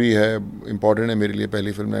करना ज़रूरी है, इम्पॉर्टेंट है मेरे लिए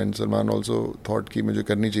पहली फिल्म है. एंड सलमान ऑल्सो थॉट कि मुझे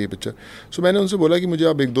करनी चाहिए पिक्चर. सो मैंने उनसे बोला कि मुझे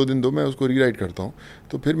आप 1-2 दिन दो, मैं उसको रीराइट करता हूँ.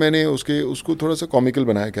 तो फिर मैंने उसको थोड़ा सा कॉमिकल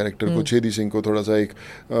बनाया कैरेक्टर को. छेदी सिंह को थोड़ा सा एक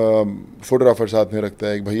फोटोग्राफर साथ में रखता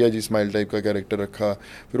है, एक भैया जी स्माइल टाइप का कैरेक्टर रखा,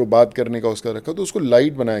 फिर वो बात करने का उसका रखा. तो उसको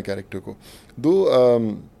लाइट बनाया कैरेक्टर को.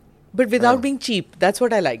 But without being cheap, that's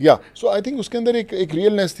what I like. या सो आई थिंक उसके अंदर एक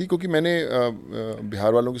रियलनेस थी, क्योंकि मैंने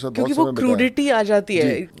बिहार वालों के साथ क्योंकि वो क्रूडिटी आ जाती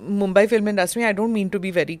है मुंबई फिल्म इंडस्ट्री में. I don't mean to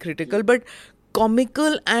be very critical, but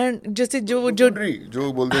comical and जैसे जो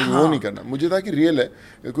बोलते हैं वो नहीं करना. मुझे था कि रियल है,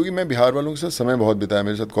 क्योंकि मैं बिहार वालों के साथ समय बहुत बिताया,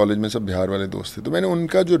 मेरे साथ कॉलेज में सब बिहार वाले दोस्त थे. तो मैंने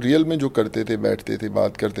उनका जो रियल में जो करते थे, बैठते थे,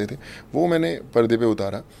 बात करते थे, वो मैंने पर्दे पे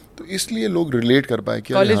उतारा. तो इसलिए लोग रिलेट कर पाए.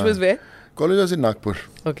 कि college was where? College was in Nagpur.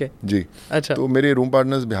 Okay जी. अच्छा. तो मेरे रूम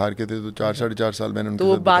पार्टनर्स बिहार के थे, तो 4-4.5 साल मैंने उनके साथ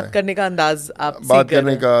तो बात करने का अंदाज, आप बात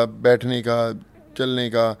करने का, बैठने का, चलने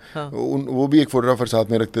का. हाँ. वो भी एक फोटोग्राफर साथ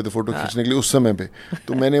में रखते थे फोटो खींचने के लिए उस समय पे.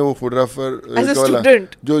 तो मैंने वो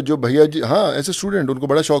फोटोग्राफर जो भैया जी, हाँ एज ए स्टूडेंट, उनको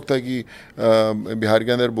बड़ा शौक था कि बिहार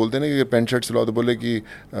के अंदर बोलते हैं ना कि पेंट शर्ट सिलवाओ, तो बोले कि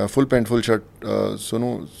full pant full shirt Sonu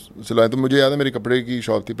सिलवाए. तो मुझे याद है मेरे कपड़े की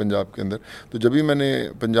शॉप थी पंजाब के अंदर. तो जब भी मैंने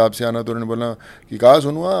पंजाब से आना तो उन्होंने बोला कि कहा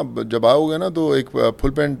सोनू आप जब आओगे ना तो एक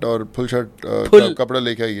फुल पैंट और फुल शर्ट कपड़ा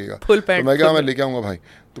लेके आइएगा. तो मैं क्या, मैं लेके आऊँगा भाई.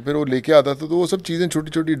 तो फिर वो लेके आता था. तो वो सब चीज़ें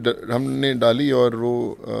छोटी छोटी हमने डाली और वो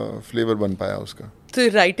फ्लेवर बन पाया उसका. तो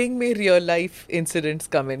राइटिंग में real life incidents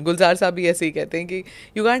come in. Gulzar साहब भी ऐसे ही कहते हैं कि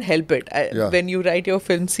you can't help it when you write your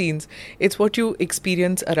film scenes, it's what you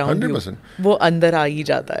experience around you, वो अंदर आ ही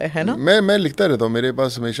जाता है ना. मैं लिखता रहता हूँ. मेरे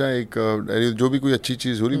पास हमेशा एक जो भी कोई अच्छी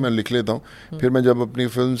चीज़ हो रही मैं लिख लेता हूँ. फिर मैं जब अपनी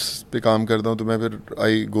फिल्म्स पे काम करता हूँ तो मैं फिर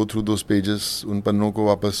आई गो थ्रू दोस पेजेस, उन पन्नों को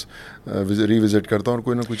वापस रिविजिट करता हूँ और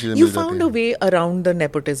कोई ना कोई चीज़ें मिल जाती है. You found a way around the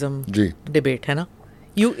nepotism debate, है ना.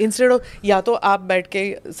 You instead of, या तो आप बैठ के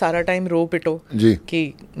सारा टाइम रो पिटो कि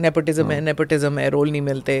नेपोटिज्म है, रोल नहीं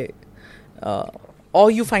मिलते,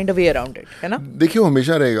 or you find a way around it, है ना? देखिए वो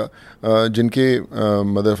हमेशा रहेगा। जिनके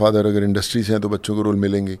मदर फादर अगर इंडस्ट्री से हैं तो बच्चों को रोल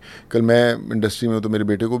मिलेंगे। कल मैं इंडस्ट्री में हूँ तो मेरे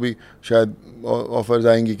बेटे को भी शायद ऑफर्स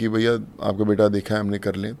आएंगी कि भैया आपका बेटा देखा है हमने,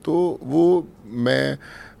 कर लें। तो वो मैं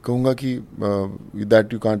कहूँगा कि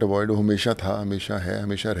दैट यू कांट अवॉइड, वो हमेशा था, हमेशा है,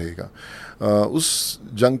 हमेशा रहेगा। उस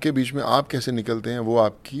जंग के बीच में आप कैसे निकलते हैं वो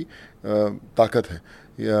आपकी ताकत है,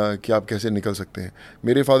 या कि आप कैसे निकल सकते हैं।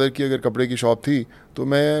 मेरे फादर की अगर कपड़े की शॉप थी तो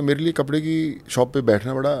मेरे लिए कपड़े की शॉप पे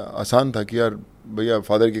बैठना बड़ा आसान था कि यार भैया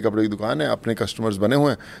फादर की कपड़े की दुकान है, अपने कस्टमर्स बने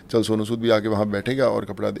हुए हैं, चल सोनू सूद भी आके वहाँ बैठेगा और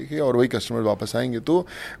कपड़ा देखेगा और वही कस्टमर वापस आएंगे। तो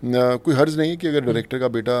कोई हर्ज नहीं कि अगर डायरेक्टर का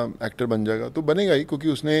बेटा एक्टर बन जाएगा तो बनेगा ही, क्योंकि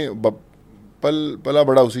उसने पला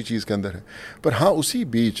बड़ा उसी चीज़ के अंदर है। पर हाँ, उसी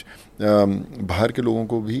बीच बाहर के लोगों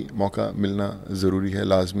को भी मौका मिलना ज़रूरी है,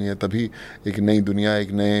 लाजमी है, तभी एक नई दुनिया,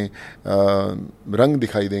 एक नए रंग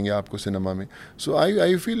दिखाई देंगे आपको सिनेमा में। सो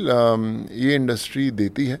आई फील ये इंडस्ट्री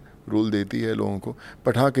देती है, रोल देती है लोगों को।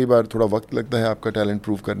 बट हाँ, कई बार थोड़ा वक्त लगता है आपका टैलेंट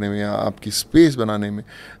प्रूव करने में या आपकी स्पेस बनाने में।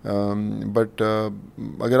 बट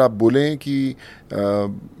अगर आप बोलें कि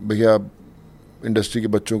भैया इंडस्ट्री के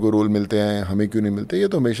बच्चों को रोल मिलते हैं, हमें क्यों नहीं मिलते, ये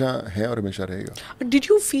तो हमेशा है और हमेशा रहेगा। Did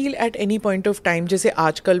you feel at any point of time, जैसे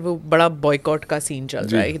आजकल वो बड़ा बॉयकॉट का सीन चल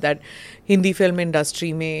रहा है, दैट हिंदी फिल्म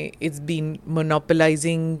इंडस्ट्री में it's been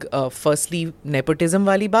monopolising, firstly nepotism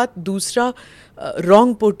वाली बात, दूसरा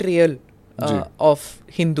रॉन्ग पोर्ट्रेयल ऑफ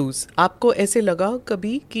हिंदूज। आपको ऐसे लगा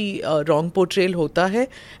कभी कि रॉन्ग पोर्ट्रेयल होता है,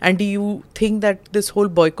 and do you think that this whole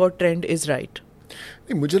boycott trend is right?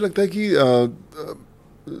 नहीं, मुझे लगता है कि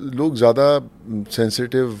लोग ज़्यादा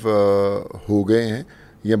सेंसिटिव हो गए हैं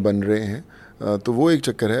या बन रहे हैं, तो वो एक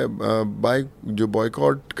चक्कर है। जो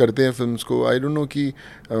बॉयकॉट करते हैं फिल्म्स को, आई डोंट नो कि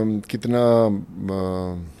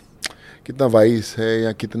कितना वाइस है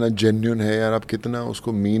या कितना जेन्युइन है, यार आप कितना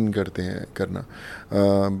उसको मीन करते हैं करना।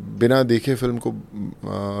 बिना देखे फिल्म को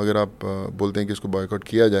अगर आप बोलते हैं कि इसको बॉयकॉट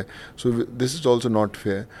किया जाए, so this is also not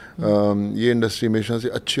fair. ये इंडस्ट्री हमेशा से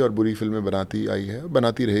अच्छी और बुरी फिल्में बनाती आई है,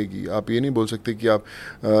 बनाती रहेगी। आप ये नहीं बोल सकते कि आप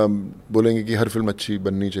बोलेंगे कि हर फिल्म अच्छी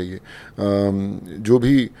बननी चाहिए। जो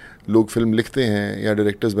भी लोग फिल्म लिखते हैं या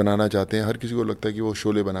डायरेक्टर्स बनाना चाहते हैं, हर किसी को लगता है कि वो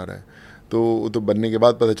शोले बना रहा है, तो बनने के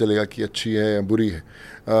बाद पता चलेगा कि अच्छी है या बुरी है।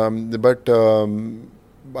 But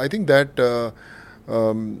I think that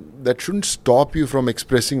shouldn't stop you from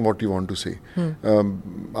expressing what you want to से।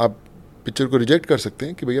 आप पिक्चर को रिजेक्ट कर सकते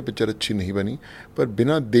हैं कि भैया पिक्चर अच्छी नहीं बनी, पर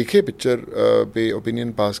बिना देखे पिक्चर पे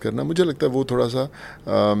ओपिनियन पास करना, मुझे लगता है वो थोड़ा सा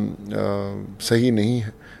सही नहीं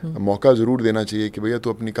है। मौका ज़रूर देना चाहिए कि भैया तू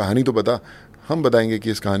अपनी कहानी तो बता, हम बताएंगे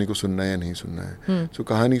कि इस कहानी को सुनना है या नहीं सुनना है। सो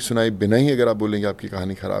कहानी सुनाई बिना ही अगर आप बोलेंगे आपकी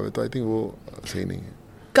कहानी ख़राब है, तो आई थिंक वो सही नहीं है।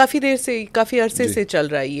 काफ़ी अरसे से चल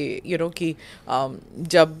रहा है ये, यू नो कि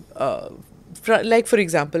जब लाइक फॉर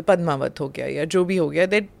एग्जांपल पद्मावत हो गया या जो भी हो गया,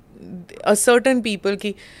 दैट अ सर्टन पीपल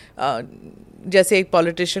की जैसे एक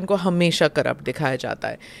पॉलिटिशियन को हमेशा करप्ट दिखाया जाता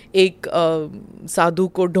है, एक साधु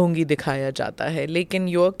को ढोंगी दिखाया जाता है, लेकिन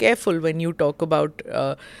you are careful when you talk about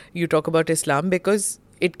Islam because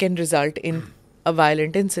it can result in a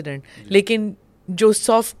violent incident. लेकिन जो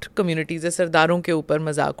सॉफ्ट कम्युनिटीज़ है, सरदारों के ऊपर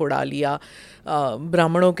मजाक उड़ा लिया,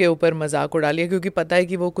 ब्राह्मणों के ऊपर मजाक उड़ा लिया, क्योंकि पता है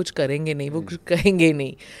कि वो कुछ करेंगे नहीं, वो कुछ कहेंगे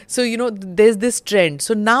नहीं। So you know there is this trend.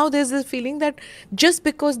 So now there is this feeling that just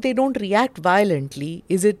because they don't react violently,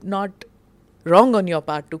 is it not wrong on your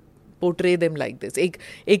part to portray them like this?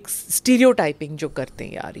 एक stereotyping जो करते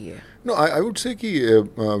हैं यार ये। No, I would say कि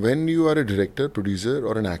when you are a director, producer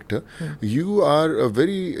or an actor, you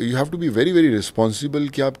have to be very very responsible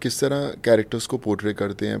कि आप किस तरह कैरेक्टर्स को पोर्ट्रे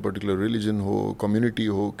करते हैं, पर्टिकुलर रिलीजन हो, कम्युनिटी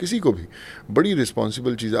हो, किसी को भी। बड़ी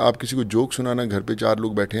रिस्पॉन्सिबल चीज़ है। आप किसी को जोक सुनाना, घर पे 4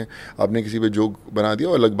 लोग बैठे हैं, आपने किसी पे जोक बना दिया,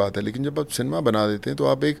 वो अलग बात है, लेकिन जब आप सिनेमा बना देते हैं तो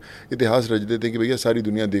आप एक इतिहास रच देते हैं कि भैया सारी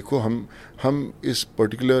दुनिया देखो, हम इस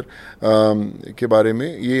पर्टिकुलर के बारे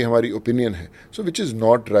में ये हमारी ओपिनियन है। So which is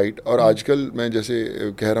not right. और आजकल मैं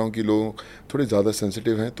जैसे कह रहा हूँ कि लोग थोड़े ज़्यादा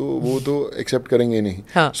सेंसिटिव हैं, तो वो तो एक्सेप्ट करेंगे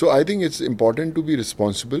नहीं। So I think it's important to be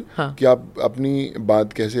responsible कि आप अपनी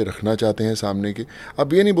बात कैसे रखना चाहते हैं सामने के।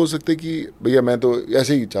 आप ये नहीं बोल सकते कि भैया मैं तो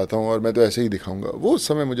ऐसे ही चाहता हूँ और मैं तो ऐसे ही दिखाऊंगा। वो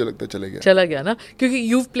समय मुझे लगता है चला गया ना, क्योंकि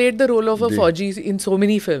you played the role of a fauji in so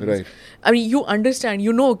many films. I mean you understand,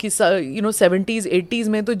 you know कि 70s 80s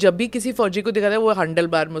में तो जब भी किसी फौजी को दिखाता है वो हैंडल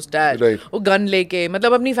बार मुस्टैच, वो गन लेके,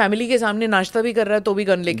 मतलब अपनी फैमिली के सामने नाश्ता भी कर रहा है तो भी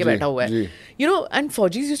गन लेके बैठा हुआ है, you know. And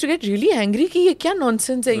faujis used to get really angry कि ये क्या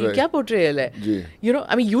नॉनसेंस है, ये क्या पोर्ट्रेयल है, you know.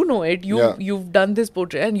 I mean you know it, you've done this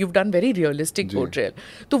portrayal and you've done very realistic portrayal.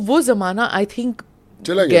 तो वो जमाना आई थिंक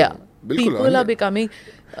चला गया। People are becoming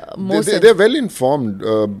they are well informed.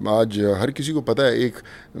 आज हर किसी को पता है, एक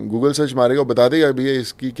गूगल सर्च मारेगा बता देगा भैया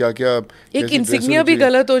इसकी क्या क्या, एक इंसिग्निया भी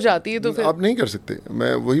गलत हो जाती है तो फिर आप नहीं कर सकते।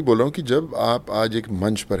 मैं वही बोल रहा हूँ कि जब आप आज एक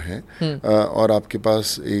मंच पर हैं और आपके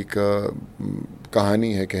पास एक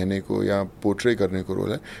कहानी है कहने को या पोर्ट्रे करने को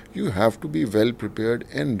रोल है, you have to be well prepared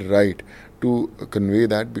and right to convey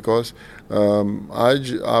that, because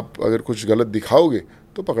आज आप अगर कुछ गलत दिखाओगे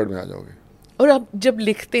तो पकड़ में आ जाओगे। और आप जब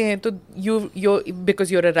लिखते हैं तो you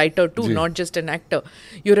because you're a writer too, not just an actor,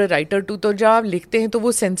 you're a writer too, तो जब आप लिखते हैं तो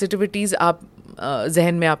वो सेंसिटिविटीज आप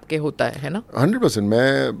जहन में आपके होता है ना? 100%।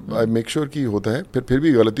 मैं आई मेक श्योर कि होता है, फिर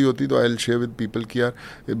भी गलती होती तो I will share with people कि यार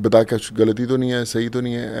बता के गलती तो नहीं है, सही तो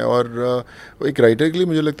नहीं है। और एक राइटर के लिए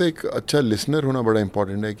मुझे लगता है एक अच्छा लिसनर होना बड़ा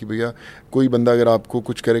इंपॉर्टेंट है कि भैया कोई बंदा अगर आपको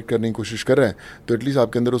कुछ करेक्ट करने की कोशिश कर रहा है तो एटलीस्ट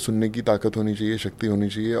आपके अंदर वो सुनने की ताकत होनी चाहिए, शक्ति होनी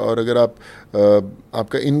चाहिए। और अगर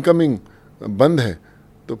आपका इनकमिंग बंद है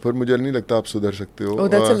तो फिर मुझे नहीं लगता आप सुधर सकते हो।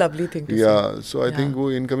 that's a lovely thing to say. So I think वो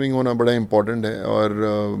इनकमिंग होना बड़ा इंपॉर्टेंट है। और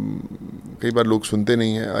कई बार लोग सुनते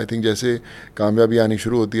नहीं हैं। आई थिंक जैसे कामयाबी आनी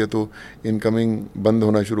शुरू होती है तो इनकमिंग बंद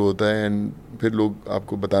होना शुरू होता है एंड फिर लोग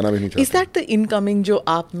आपको बताना भी नहीं चाहते। इज दैट द इनकमिंग जो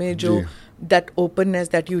आप में जो that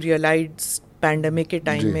openness that you realise pandemic के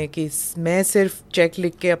टाइम में कि मैं सिर्फ चेक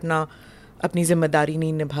लिख के अपनी जिम्मेदारी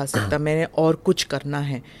नहीं निभा सकता, मैंने और कुछ करना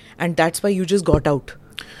है, and that's why you just got out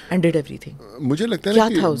and did everything? मुझे लगता है ना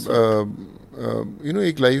कि यू नो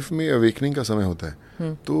एक लाइफ में अवेकनिंग का समय होता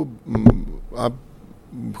है। तो आप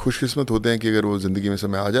खुशकिस्मत होते हैं कि अगर वो ज़िंदगी में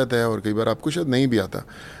समय आ जाता है, और कई बार आपको शायद नहीं भी आता।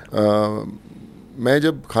 मैं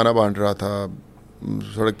जब खाना बांट रहा था,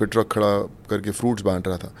 सड़क पे ट्रक खड़ा करके फ्रूट्स बांट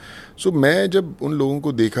रहा था, सो मैं जब उन लोगों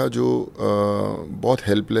को देखा जो बहुत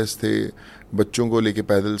हेल्पलेस थे, बच्चों को लेके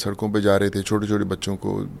पैदल सड़कों पे जा रहे थे, छोटे छोटे बच्चों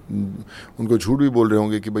को, उनको झूठ भी बोल रहे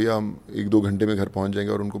होंगे कि भैया हम 1-2 घंटे में घर पहुंच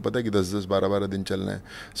जाएंगे, और उनको पता है कि 10-10 12-12 दिन चलना है,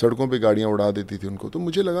 सड़कों पे गाड़ियां उड़ा देती थी उनको। तो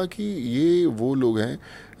मुझे लगा कि ये वो लोग हैं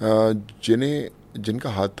जिनका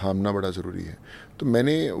हाथ थामना बड़ा ज़रूरी है। तो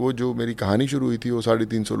मैंने वो जो मेरी कहानी शुरू हुई थी वो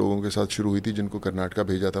 350 लोगों के साथ शुरू हुई थी जिनको कर्नाटका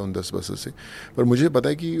भेजा था उन 10 बसों से। पर मुझे पता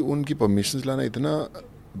है कि उनकी परमिशंस लाना इतना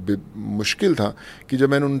मुश्किल था कि जब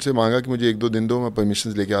मैंने उनसे मांगा कि मुझे 1-2 दिन दो, मैं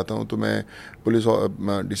परमिशंस लेके आता हूँ, तो मैं पुलिस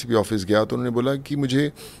डीसीपी ऑफिस गया तो उन्होंने बोला कि मुझे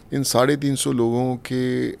इन 350 लोगों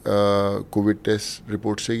के कोविड टेस्ट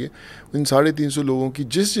रिपोर्ट चाहिए। इन 350 लोगों की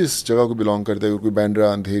जिस जिस जगह को बिलोंग करता है, कोई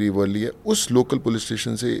बैंड्रा, अंधेरी, वर्ली है, उस लोकल पुलिस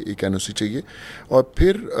स्टेशन से एक एनओसी चाहिए, और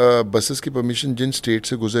फिर बसेस की परमिशन जिन स्टेट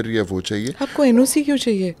से गुजर रही है वो चाहिए। आपको एनओसी क्यों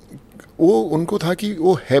चाहिए? वो उनको था कि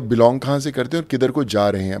वो है बिलोंग कहाँ से करते हैं और किधर को जा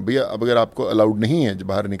रहे हैं। भैया अब अगर आपको अलाउड नहीं है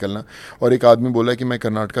बाहर निकलना, और एक आदमी बोला कि मैं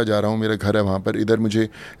कर्नाटका जा रहा हूँ, मेरा घर है वहाँ पर, इधर मुझे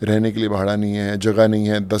रहने के लिए भाड़ा नहीं है, जगह नहीं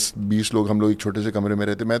है, 10-20 लोग हम लोग एक छोटे से कमरे में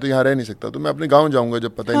रहते, मैं तो यहाँ रह नहीं सकता, तो मैं अपने गाँव जाऊँगा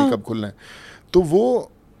जब पता ही नहीं कब खुलना है। तो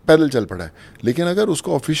वो पैदल चल पड़ा है। लेकिन अगर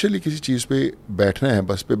उसको ऑफिशियली किसी चीज़ पे बैठना है,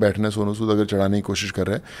 बस पे बैठना है, सोनू सूद अगर चढ़ाने की कोशिश कर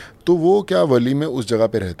रहा है, तो वो क्या वर्ली में उस जगह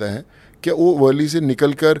पे रहता है, क्या वो वर्ली से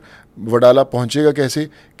निकल कर वडाला पहुंचेगा कैसे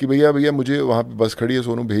कि भैया मुझे वहाँ पे बस खड़ी है,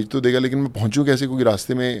 सोनू भेज तो देगा, लेकिन मैं पहुंचूँ कैसे, क्योंकि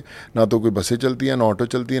रास्ते में ना तो कोई बसें चलती हैं, ना ऑटो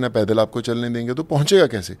चलती है, ना पैदल आपको चलने देंगे, तो पहुंचेगा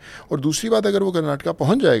कैसे। और दूसरी बात, अगर वो कर्नाटका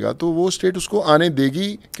पहुंच जाएगा तो वो स्टेट उसको आने देगी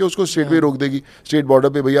कि उसको स्टेट पे रोक देगी, स्टेट बॉर्डर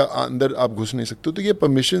पे भैया अंदर आप घुस नहीं सकते। तो ये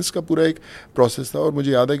परमिशंस का पूरा एक प्रोसेस था, और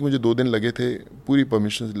मुझे याद है कि मुझे 2 दिन लगे थे पूरी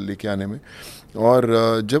परमिशन लेके आने में।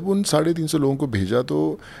 और जब उन 350 लोगों को भेजा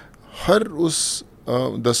तो हर उस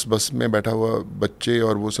 10 बस में बैठा हुआ बच्चे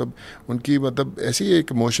और वो सब, उनकी मतलब ऐसी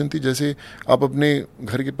एक इमोशन थी जैसे आप अपने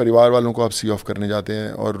घर के परिवार वालों को आप सी ऑफ करने जाते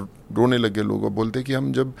हैं, और रोने लग गए लोग, और बोलते कि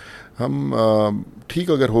हम ठीक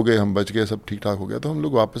अगर हो गए, हम बच गए, सब ठीक ठाक हो गया, तो हम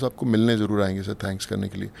लोग वापस आपको मिलने ज़रूर आएंगे सर, थैंक्स करने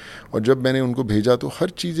के लिए। और जब मैंने उनको भेजा तो हर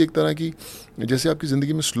चीज़ एक तरह की जैसे आपकी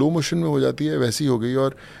ज़िंदगी में स्लो मोशन में हो जाती है वैसी हो गई।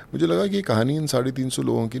 और मुझे लगा कि ये कहानी इन 350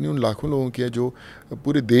 लोगों की नहीं, उन लाखों लोगों की है जो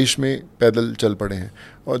पूरे देश में पैदल चल पड़े हैं।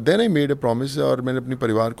 और then I made a promise, और मैंने अपने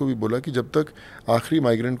परिवार को भी बोला कि जब तक आखिरी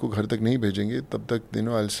माइग्रेंट को घर तक नहीं भेजेंगे तब तक I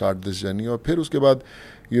will start this journey. और फिर उसके बाद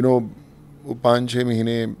वो 5-6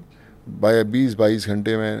 महीने 20-22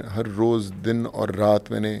 घंटे में हर रोज़ दिन और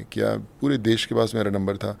रात मैंने किया। पूरे देश के पास मेरा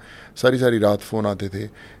नंबर था, सारी रात फ़ोन आते थे,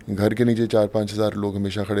 घर के नीचे 4-5 हज़ार लोग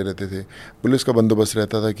हमेशा खड़े रहते थे, पुलिस का बंदोबस्त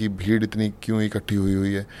रहता था कि भीड़ इतनी क्यों इकट्ठी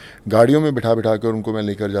हुई है। गाड़ियों में बिठा कर उनको मैं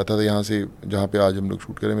लेकर जाता था यहाँ से, जहाँ पे आज हम लोग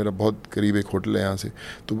शूट करें, मेरा बहुत करीब एक होटल है यहाँ से,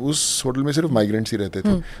 तो उस होटल में सिर्फ माइग्रेंट्स ही रहते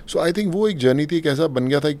थे। सो आई थिंक वो एक जर्नी थी, एक ऐसा बन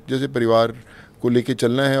गया था जैसे परिवार को लेके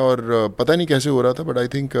चलना है, और पता नहीं कैसे हो रहा था, बट आई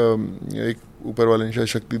थिंक एक ऊपर वाले ने शायद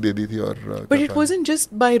शक्ति दे दी थी। और but it wasn't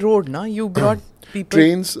just by road ना, यू ब्रॉट पीपल।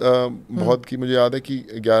 ट्रेन्स बहुत की, मुझे याद है कि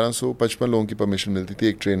 1155 लोगों की परमिशन मिलती थी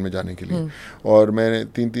एक ट्रेन में जाने के लिए, और मैंने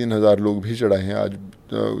 3-3 हज़ार लोग भी चढ़ाए हैं। आज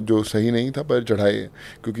जो सही नहीं था, पर चढ़ाए,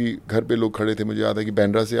 क्योंकि घर पे लोग खड़े थे। मुझे याद है कि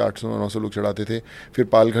बांद्रा से 800-900 लोग चढ़ाते थे, फिर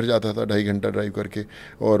पालघर जाता था 2.5 घंटा ड्राइव करके,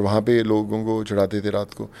 और वहाँ पे लोगों को चढ़ाते थे।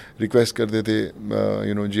 रात को रिक्वेस्ट करते थे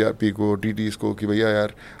GRP को, TTs को कि भैया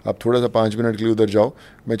यार आप थोड़ा सा 5 मिनट के लिए उधर जाओ,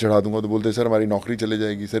 मैं चढ़ा दूंगा। तो बोलते सर हमारी नौकरी चले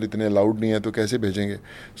जाएगी, सर इतने अलाउड नहीं है तो कैसे भेजेंगे।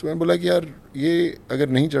 सो मैंने बोला कि यार ये अगर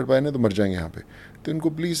नहीं चढ़ पाए ना तो मर जाएंगे यहाँ पे, तो इनको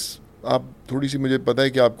प्लीज़ आप थोड़ी सी, मुझे पता है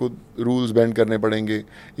कि आपको रूल्स बैंड करने पड़ेंगे,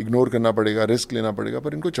 इग्नोर करना पड़ेगा, रिस्क लेना पड़ेगा,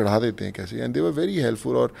 पर इनको चढ़ा देते हैं कैसे। And they were very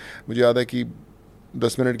helpful. और मुझे याद है कि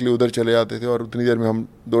 10 मिनट के लिए उधर चले जाते थे और उतनी देर में हम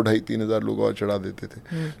 2-2,5-3 हज़ार लोग और चढ़ा देते थे।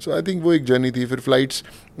 सो आई थिंक वो एक जर्नी थी। फिर फ्लाइट्स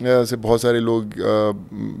से बहुत सारे लोग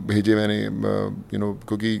भेजे मैंने,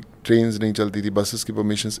 क्योंकि ट्रेन्स नहीं चलती थी, बसेस की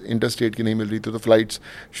परमिशंस इंटर स्टेट की नहीं मिल रही थी, तो फ्लाइट्स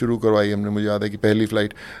शुरू करवाई हमने। मुझे याद है कि पहली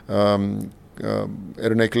फ़्लाइट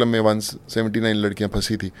एरोनेकुलम में 179 लड़कियां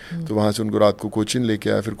फंसी थी, तो वहाँ से उनको रात को कोचिन लेके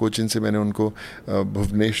आया। फिर कोचिन से मैंने उनको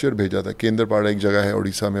भुवनेश्वर भेजा था, केंद्रपाड़ा एक जगह है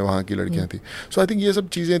उड़ीसा में, वहाँ की लड़कियां थी। सो आई थिंक ये सब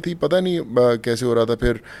चीज़ें थी, पता नहीं कैसे हो रहा था।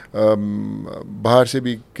 फिर बाहर से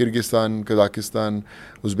भी Kyrgyzstan, Kazakhstan,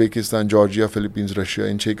 Uzbekistan, Georgia, Philippines, Russia,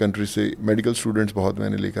 इन 6 कंट्रीज से मेडिकल स्टूडेंट्स बहुत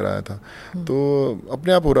मैंने लेकर आया था। तो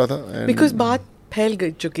अपने आप हो रहा था, बिकॉज बात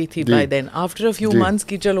फैल चुकी थी by then, after a few months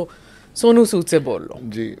की चलो सोनू सूद से बोल लो।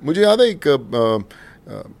 जी, मुझे याद है एक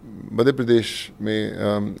मध्य प्रदेश में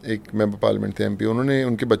एक मेंबर पार्लियामेंट थे, MP, उन्होंने,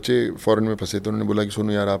 उनके बच्चे फॉरेन में फंसे थे, उन्होंने बोला कि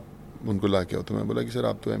सोनू यार आप उनको ला के आओ। तो मैं बोला कि सर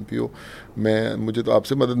आप तो MP हो, मुझे तो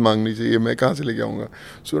आपसे मदद मांगनी चाहिए, मैं कहाँ से लेके आऊँगा।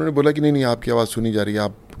 सो उन्होंने बोला कि नहीं आपकी आवाज़ सुनी जा रही है,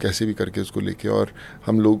 आप कैसे भी करके उसको लेके, और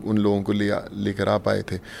हम लोग उन लोगों को लेकर आ पाए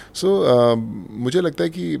थे। सो मुझे लगता है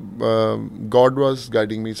कि God was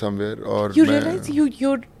guiding me somewhere. और you realise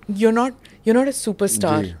you're not a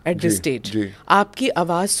superstar at this stage. आपकी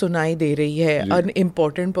आवाज सुनाई दे रही है, an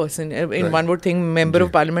important person, in one would think member of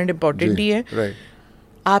parliament important ही है,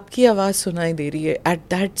 आपकी आवाज सुनाई दे रही है at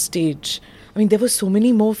that stage. I mean there were so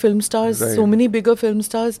many more film stars, so many bigger film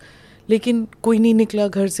stars, लेकिन कोई नहीं निकला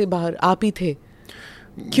घर से बाहर, आप ही थे।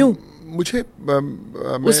 क्यों? मुझे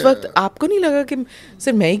उस वक्त आपको नहीं लगा कि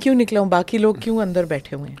सिर्फ मैं ही क्यों निकला हूँ, बाकी लोग क्यों अंदर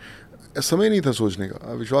बैठे हुए हैं? समय नहीं था सोचने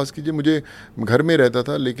का, विश्वास कीजिए। मुझे घर में रहता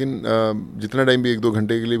था, लेकिन जितना टाइम भी 1-2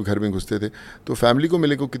 घंटे के लिए घर में घुसते थे, तो फैमिली को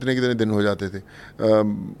मिले को कितने कितने दिन हो जाते थे,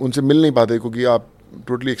 उनसे मिल नहीं पाते, क्योंकि आप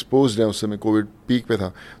टोटली एक्सपोज्ड हैं। उस समय कोविड पीक पे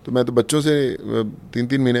था, तो मैं तो बच्चों से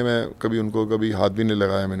 3-3 महीने में कभी हाथ भी नहीं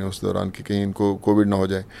लगाया मैंने उस दौरान, कि कहीं इनको कोविड ना हो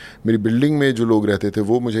जाए। मेरी बिल्डिंग में जो लोग रहते थे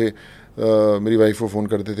वो मुझे मेरी वाइफ को फ़ोन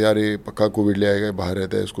करते थे, यार ये पक्का कोविड ले आएगा, बाहर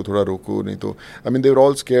रहता है, इसको थोड़ा रोको, नहीं तो I mean they were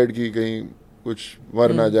all scared कि कहीं कुछ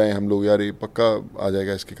मर ना जाए हम लोग, यार ये पक्का आ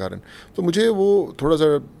जाएगा इसके कारण। तो मुझे वो थोड़ा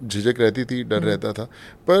सा झिझक रहती थी, डर रहता था,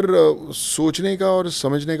 पर सोचने का और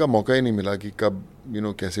समझने का मौका ही नहीं मिला कि कब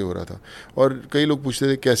कैसे हो रहा था। और कई लोग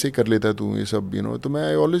पूछते थे कैसे कर लेता तू ये सब, तो मैं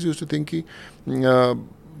I always used to think कि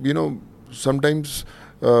sometimes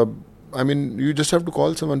I mean you just have to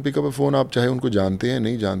call someone, pick up a phone. आप चाहे उनको जानते हैं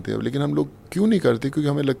नहीं जानते हो, लेकिन हम लोग क्यों नहीं करते? क्योंकि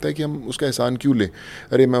हमें लगता है कि हम उसका एहसान क्यों लें।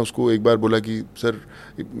 अरे मैं उसको एक बार बोला कि सर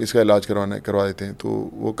इसका इलाज करवा देते हैं, तो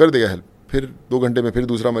वो कर देगा हेल्प, फिर 2 घंटे में फिर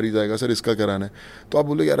दूसरा मरीज आएगा, सर इसका कराना है, तो आप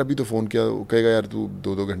बोले यार अभी तो फ़ोन किया, वो कहेगा यार तू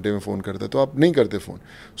 2-2 घंटे में फ़ोन करता है, तो आप नहीं करते फ़ोन।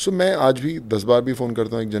 सो मैं आज भी 10 बार भी फ़ोन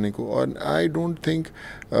करता हूँ एक जने को, और I don't think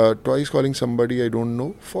twice calling somebody I don't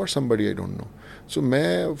know for somebody I don't no. सो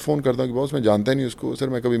मैं फ़ोन करता हूँ कि बॉस मैं जानता ही नहीं उसको, सर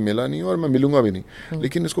मैं कभी मिला नहीं और मैं मिलूँगा भी नहीं,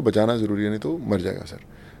 लेकिन इसको बचाना ज़रूरी है, नहीं तो मर जाएगा सर।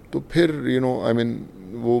 तो फिर आई मीन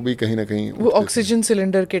वो भी कहीं ना कहीं, वो ऑक्सीजन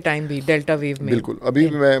सिलेंडर के टाइम भी डेल्टा वेव में, बिल्कुल। अभी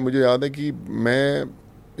भी मुझे याद है कि मैं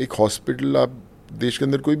एक हॉस्पिटल, आप देश के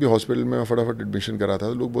अंदर कोई भी हॉस्पिटल में फटाफट एडमिशन कराता था,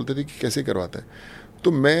 तो लोग बोलते थे कि कैसे करवाता है।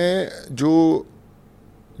 तो मैं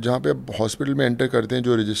जहाँ पे आप हॉस्पिटल में एंटर करते हैं,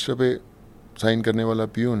 जो रजिस्टर पे साइन करने वाला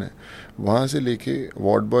पियून है, वहाँ से लेके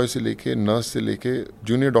वार्ड बॉय से लेके नर्स से लेके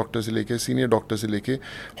जूनियर डॉक्टर से लेके सीनियर डॉक्टर से लेके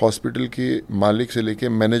हॉस्पिटल के मालिक से लेके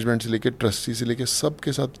मैनेजमेंट से लेके ट्रस्टी से लेके सब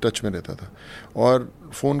के साथ टच में रहता था। और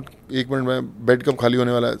फ़ोन 1 मिनट में, बेड कब खाली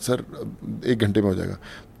होने वाला है सर, 1 घंटे में हो जाएगा,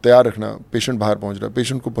 तैयार रखना, पेशेंट बाहर पहुंच रहा है,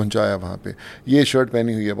 पेशेंट को पहुंचाया वहाँ पे, ये शर्ट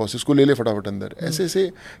पहनी हुई है बॉस, इसको ले ले फटाफट अंदर,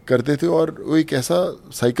 ऐसे करते थे। और वो एक ऐसा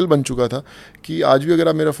साइकिल बन चुका था कि आज भी अगर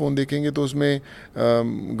आप मेरा फ़ोन देखेंगे तो उसमें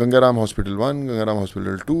Gangaram hospital 1, Gangaram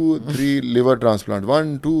hospital 2, 3, liver transplant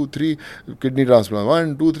 1, 2, 3, kidney transplant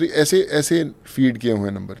 1, 2, 3, ऐसे फीड किए हुए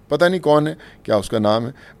हैं नंबर। पता नहीं कौन है, क्या उसका नाम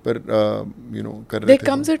है, पर कर रहे थे। There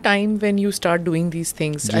comes a time when you start doing these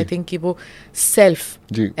things, I think कि वो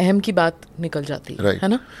सेल्फ अहम की बात निकल जाती है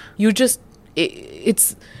ना। You just it's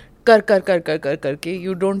कर करके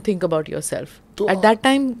you don't think about yourself. At that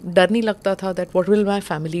time डर नहीं लगता था that what will my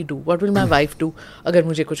family do, what will my wife do अगर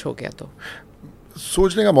मुझे कुछ हो गया तो?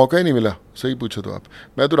 सोचने का मौका ही नहीं मिला, सही पूछो तो आप।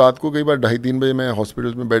 मैं तो रात को कई बार 2:30-3 बजे मैं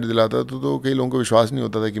हॉस्पिटल में बेड दिलाता तो कई लोगों को विश्वास नहीं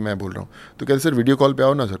होता था कि मैं बोल रहा हूँ। तो कहते सर वीडियो कॉल पे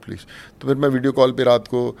आओ ना सर प्लीज़। तो फिर मैं वीडियो कॉल पे रात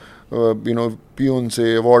को पियून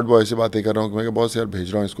से, वार्ड बॉय से बातें कर रहा हूँ कि मैं बहुत से यार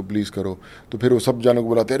भेज रहा हूँ इसको प्लीज़ करो। तो फिर वो सब जानों को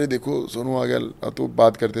बुलाते, अरे देखो सोनू आ गया, तो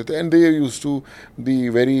बात करते थे। And they used to be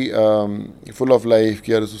very full of life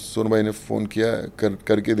कि यार सोनू भाई ने फ़ोन किया,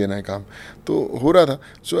 करके देना है काम। तो हो रहा था।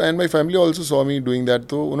 So and my family also saw me doing that,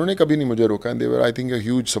 तो उन्होंने कभी नहीं मुझे रोका। And they were I think a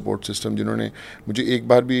huge support system, जिन्होंने मुझे एक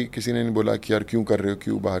बार भी किसी ने नहीं बोला कि यार क्यों कर रहे हो,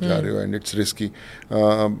 क्यों बाहर जा रहे हो, एंड इट्स रिस्की।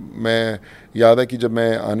 मैं याद है कि जब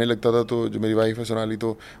मैं आने लगता था तो जो मेरी वाइफ है सोनाली,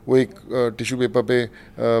 तो वो एक टिश्यू पेपर पे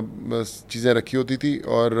चीज़ें रखी होती थी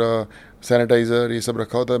और सैनिटाइज़र ये सब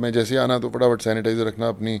रखा होता है। मैं जैसे ही आना तो फटाफट सैनिटाइज़र रखना,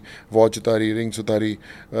 अपनी वॉच उतारी, रिंग्स उतारी,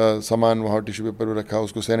 सामान वहाँ टिश्यू पेपर में रखा,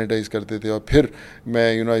 उसको सैनिटाइज़ करते थे। और फिर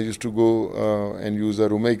मैं I used to go and use a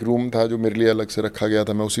room. एक रूम था जो मेरे लिए अलग से रखा गया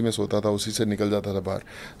था, मैं उसी में सोता था, उसी से निकल जाता था बाहर।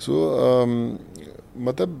 सो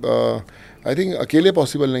मतलब आई थिंक अकेले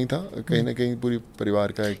पॉसिबल नहीं था, कहीं ना कहीं पूरी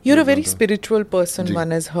परिवार का एक You're a योगदान very था। spiritual person, ji.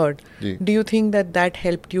 one has heard. Ji. Do you think that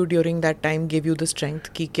helped you during that time, gave you the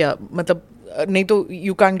strength कि क्या मतलब नहीं तो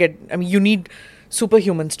you can't get, I mean you need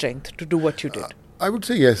superhuman strength to do what you did. I would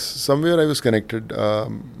say yes. Somewhere I was connected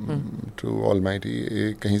to Almighty.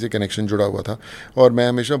 कहीं से connection जुड़ा हुआ था। और मैं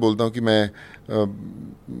हमेशा बोलता हूँ कि मैं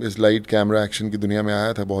इस लाइट कैमरा एक्शन की दुनिया में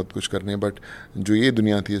आया था बहुत कुछ करने, बट जो ये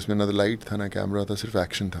दुनिया थी इसमें ना तो लाइट था ना कैमरा था, सिर्फ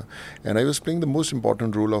एक्शन था। And I was playing the most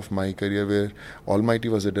important role of my career where almighty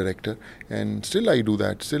was a director, and still I do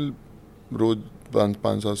that. Still रोज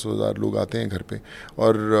 500-700 लोग आते हैं घर पे,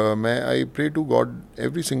 और मैं I pray to God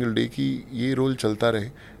every single day कि ये रोल चलता रहे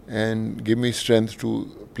and give me strength to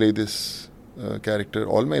play this character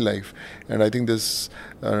all my life. And I think there's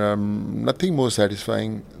nothing more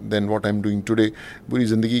satisfying than what I'm doing today. पूरी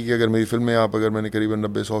ज़िंदगी की अगर मेरी फिल्में आप अगर मैंने करीबन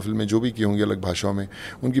 90-100 फिल्में जो भी की होंगी अलग भाषाओं में,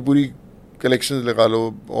 उनकी पूरी कलेक्शंस लगा लो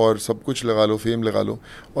और सब कुछ लगा लो, फेम लगा लो,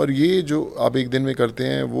 और ये जो आप एक दिन में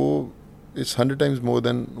करते हैं वो it's 100 times more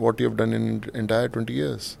than what you have done in entire 20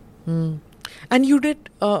 years. And you did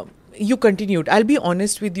you continued. I'll be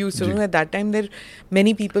honest with you, Sonu, at that time there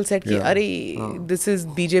many people said कि अरे this is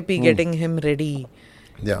BJP getting him ready.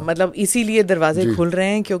 मतलब इसीलिए दरवाजे खुल रहे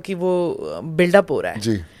हैं क्योंकि वो बिल्डअप हो रहा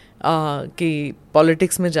है कि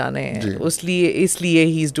पॉलिटिक्स में जाने हैं, इसलिए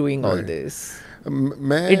ही is doing all this.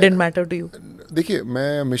 It didn't matter to you? देखिए,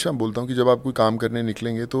 मैं हमेशा बोलता हूँ कि जब आप कोई काम करने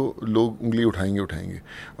निकलेंगे तो लोग उंगली उठाएंगे।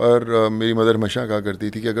 और मेरी मदर हमेशा कहा करती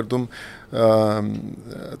थी कि अगर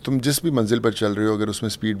तुम जिस भी मंजिल पर चल रहे हो, अगर उसमें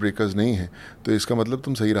स्पीड ब्रेकर्स नहीं हैं तो इसका मतलब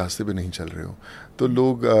तुम सही रास्ते पे नहीं चल रहे हो। तो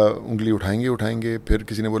लोग उंगली उठाएंगे। फिर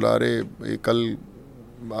किसी ने बोला अरे कल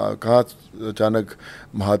कहाँ अचानक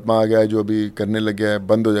महात्मा आ गया है जो अभी करने लग गया है,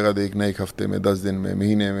 बंद हो जाएगा देखना 1 हफ्ते में, 10 दिन में,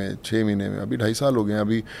 महीने में, 6 महीने में। अभी 2.5 साल हो गए हैं,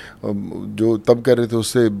 अभी जो तब कर रहे थे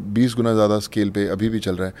उससे 20 गुना ज़्यादा स्केल पे अभी भी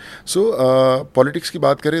चल रहा है। सो पॉलिटिक्स की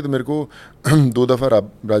बात करें तो मेरे को 2 दफ़ा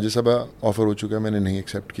राज्यसभा ऑफ़र हो चुका है, मैंने नहीं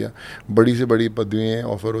एक्सेप्ट किया। बड़ी से बड़ी पदवियाँ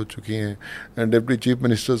ऑफ़र हो चुकी हैं, डिप्टी चीफ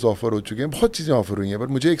मिनिस्टर्स ऑफ़र हो चुके हैं, बहुत चीज़ें ऑफ़र हुई हैं, पर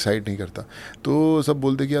मुझे एक्साइट नहीं करता। तो सब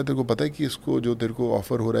बोलते कि यार तेरे को पता है कि इसको जो तेरे को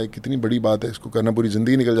ऑफ़र हो रहा है कितनी बड़ी बात है, इसको करना पूरी ज़िंदगी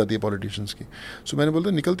निकल जाती है पॉलिटिशियंस की। सो मैंने बोलता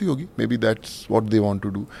निकलती होगी, maybe that's what they want to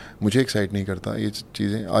do. मुझे एक्साइट नहीं करता ये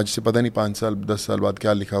चीज़ें। आज से पता नहीं 5 साल 10 साल बाद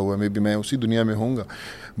क्या लिखा हुआ है, मे बी मैं उसी दुनिया में होऊंगा,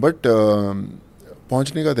 बट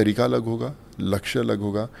पहुंचने का तरीका अलग होगा, लक्ष्य अलग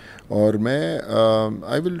होगा। और मैं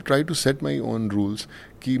I will try to set my own rules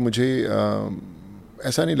कि मुझे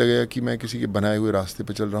ऐसा नहीं लगेगा कि मैं किसी के बनाए हुए रास्ते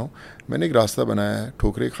पे चल रहा हूँ। मैंने एक रास्ता बनाया है,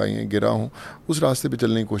 ठोकरें खाई हैं, गिरा हूँ, उस रास्ते पे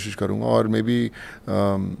चलने की कोशिश करूँगा, और मे बी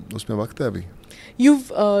उसमें वक्त है अभी। You've,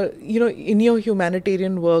 in your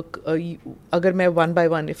humanitarian work, अगर मैं one by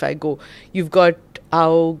one if I go, you've got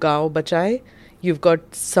Aao Gaon Bachaye, you've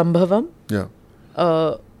got Sambhavam. Yeah.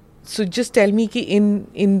 So just tell me कि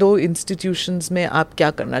इन 2 institutions में आप क्या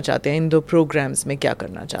करना चाहते हैं, इन 2 programs में क्या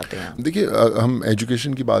करना चाहते हैं? देखिए, हम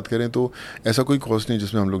एजुकेशन की बात करें तो ऐसा कोई कॉस्ट नहीं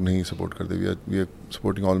जिसमें हम लोग नहीं सपोर्ट करते। We are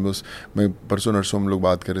supporting almost. मैं परसों नरसों हम लोग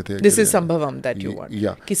बात कर रहे थे। This is Sambhavam that you want?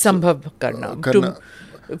 Yeah. कि संभव करना.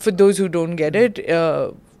 For those who don't get it,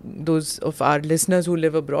 those of our listeners who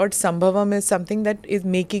live abroad, Sambhavam is something that is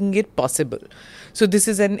making it possible. So this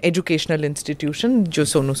is an educational institution जो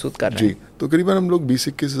सोनू सूद कर रहे हैं। जी, तो करीबन हम लोग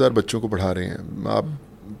 20-21 हज़ार बच्चों को पढ़ा रहे हैं। आप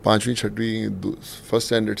 5वीं 6वीं फर्स्ट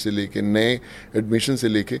स्टैंडर्ड से लेके नए एडमिशन से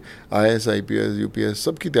लेके IAS IPS UPS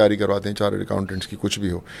सबकी तैयारी करवाते हैं, चार्टर्ड अकाउंटेंट्स की, कुछ भी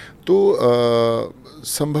हो। तो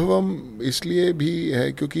संभवम इसलिए भी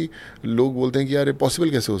है क्योंकि लोग बोलते हैं कि यार ये पॉसिबल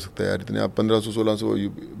कैसे हो सकता है यार, इतने आप 1500-1600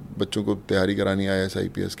 बच्चों को तैयारी करानी IAS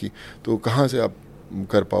IPS की, तो कहाँ से आप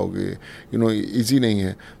कर पाओगे, ईजी नहीं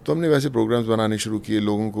है। तो हमने वैसे प्रोग्राम्स बनाने शुरू किए,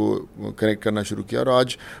 लोगों को कनेक्ट करना शुरू किया, और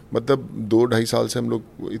आज मतलब 2-2.5 साल से हम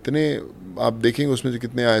लोग इतने, आप देखेंगे उसमें से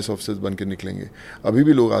कितने IAS ऑफिसर्स बन के निकलेंगे। अभी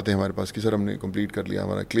भी लोग आते हैं हमारे पास कि सर हमने कंप्लीट कर लिया,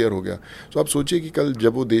 हमारा क्लियर हो गया। तो आप सोचिए कि कल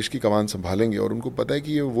जब वो देश की कमान संभालेंगे और उनको पता है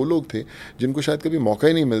कि ये वो लोग थे जिनको शायद कभी मौका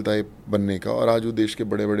ही नहीं मिलता है बनने का, और आज वो देश के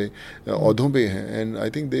बड़े बड़े ओहदों पे हैं, and I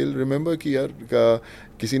think they will remember कि यार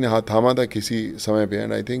किसी ने हाथ थामा था किसी समय पे,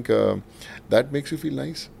 and I think that makes you feel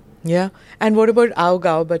nice. Yeah. And what about आओ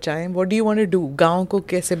गाँव बचाएं? What do you want to do? गाँव को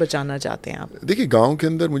कैसे बचाना चाहते हैं आप? देखिए, गांव के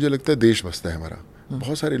अंदर मुझे लगता है देश बसता है हमारा।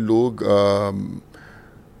 बहुत सारे लोग,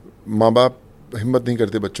 माँ बाप हिम्मत नहीं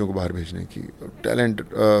करते बच्चों को बाहर भेजने की, टैलेंट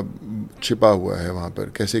छिपा हुआ है वहाँ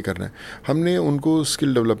पर, कैसे करना है। हमने उनको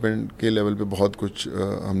स्किल डेवलपमेंट के लेवल पे बहुत कुछ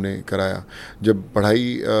हमने कराया। जब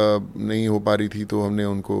पढ़ाई नहीं हो पा रही थी तो हमने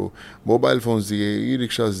उनको मोबाइल फ़ोन्स दिए,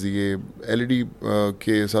 ई-रिक्शास दिए, LED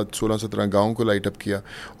के साथ 16-17 गाँव को लाइट अप किया,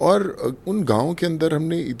 और उन गाँव के अंदर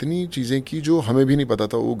हमने इतनी चीज़ें की जो हमें भी नहीं पता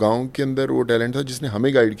था। वो गाँव के अंदर वो टैलेंट था जिसने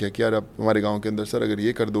हमें गाइड किया कि यार आप हमारे गाँव के अंदर सर अगर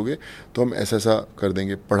ये कर दोगे तो हम ऐसा ऐसा कर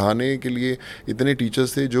देंगे। पढ़ाने के लिए इतने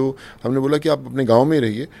टीचर्स थे जो हमने बोला कि आप अपने गांव में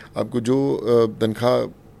रहिए, आपको जो तनख्वाह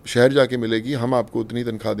शहर जाके मिलेगी हम आपको उतनी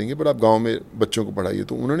तनख्वाह देंगे, पर आप गांव में बच्चों को पढ़ाइए।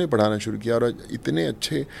 तो उन्होंने पढ़ाना शुरू किया, और इतने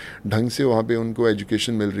अच्छे ढंग से वहाँ पे उनको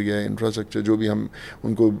एजुकेशन मिल रही है, इंफ्रास्ट्रक्चर जो भी हम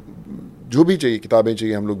उनको जो भी चाहिए, किताबें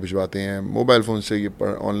चाहिए हम लोग भिजवाते हैं, मोबाइल फ़ोन चाहिए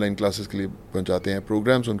ऑनलाइन क्लासेस के लिए पहुँचाते हैं,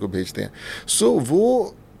 प्रोग्राम्स उनको भेजते हैं। सो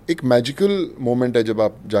वो एक मैजिकल मोमेंट है जब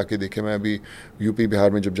आप जाके देखें। मैं अभी यूपी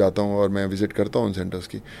बिहार में जब जाता हूँ और मैं विज़िट करता हूँ उन सेंटर्स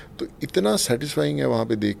की, तो इतना सेटिस्फाइंग है वहाँ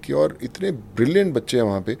पे देख के, और इतने ब्रिलियंट बच्चे हैं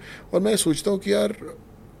वहाँ पे। और मैं सोचता हूँ कि यार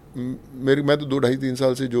मैं तो 2-2.5-3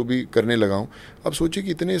 साल से जो भी करने लगा हूँ, अब सोचिए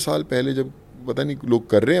कि इतने साल पहले जब पता नहीं लोग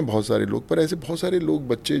कर रहे हैं, बहुत सारे लोग, पर ऐसे बहुत सारे लोग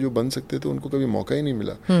बच्चे जो बन सकते थे उनको कभी मौका ही नहीं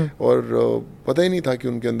मिला, और पता ही नहीं था कि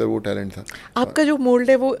उनके अंदर वो टैलेंट था। आपका जो मोल्ड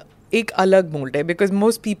है वो एक अलग मोल्ड है, because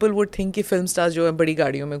most people would think कि फिल्म स्टार्स जो है बड़ी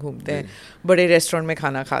गाड़ियों में घूमते हैं, बड़े रेस्टोरेंट में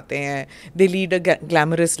खाना खाते हैं, they lead a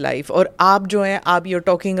glamorous life, और आप जो हैं आप यू आर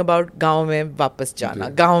टॉकिंग अबाउट गांव में वापस जाना,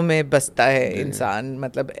 गांव में बसता है इंसान,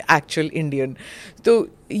 मतलब एक्चुअल इंडियन। तो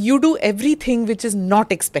you do everything which is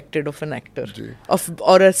not expected of an actor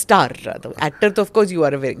or a star rather. Actor तो of course you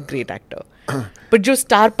are a very great actor, but जो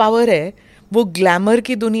star power है वो glamour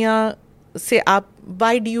की दुनिया से आप,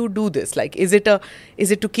 why do you do this? Like is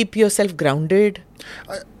it to keep yourself grounded?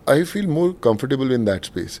 I feel more comfortable in that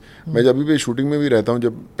space. मैं जब भी शूटिंग में भी रहता हूँ,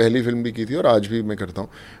 जब पहली फिल्म भी की थी और आज भी मैं करता हूँ,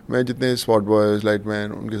 मैं जितने स्पॉट बॉयज़,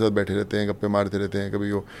 लाइटमैन, उनके साथ बैठे रहते हैं, गप्पे मारते रहते हैं,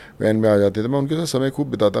 कभी वो वैन में आ जाते हैं, तो मैं उनके साथ समय खूब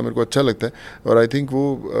बिताता, मेरे को अच्छा लगता है। और आई थिंक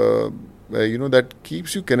वो that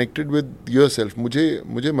keeps you connected with your self.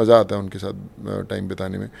 मुझे मज़ा आता है उनके साथ टाइम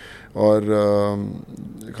बिताने में। और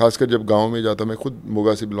ख़ासकर जब गांव में जाता हूँ, मैं खुद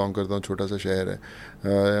मोगा से बिलोंग करता हूँ, छोटा सा शहर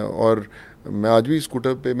है, और मैं आज भी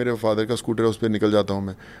स्कूटर पे, मेरे फादर का स्कूटर है, उस पर निकल जाता हूँ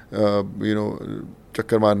मैं,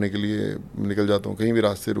 चक्कर मारने के लिए निकल जाता हूँ, कहीं भी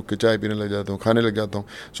रास्ते रुक के चाय पीने लग जाता हूँ, खाने लग जाता हूँ।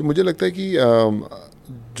 सो मुझे लगता है कि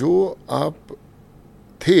जो आप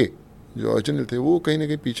थे, जो ओरिजिनल थे, वो कहीं ना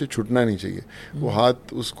कहीं पीछे छूटना नहीं चाहिए। वो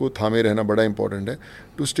हाथ उसको थामे रहना बड़ा इंपॉर्टेंट है,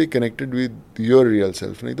 to stay connected with your real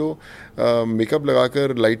self. नहीं तो मेकअप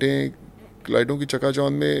लगाकर लाइटों की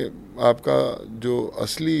चकाचौंध में आपका जो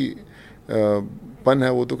असली पन है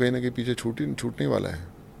वो तो कहीं ना कहीं पीछे छूटने वाला है।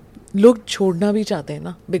 लोग छोड़ना भी चाहते हैं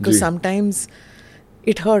ना, because sometimes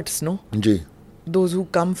it hurts, no ji. Those who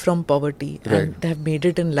come from poverty and they have made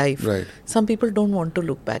it in life, some people don't want to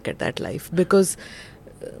look back at that life because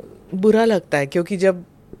बुरा लगता है, क्योंकि जब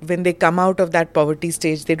when they come out of that poverty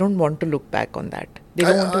stage they don't want to look back on that. They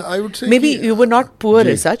don't want to. I would say maybe you were not poor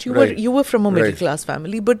as such, you were from a middle class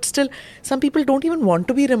family, but still some people don't even want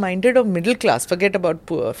to be reminded of middle class, forget about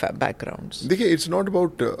poor backgrounds. देखिए, it's not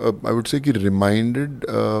about I would say कि reminded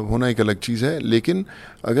होना एक अलग चीज़ है, लेकिन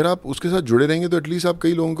अगर आप उसके साथ जुड़े रहेंगे तो एटलीस्ट आप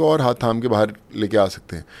कई लोगों को और हाथ थाम के बाहर लेके आ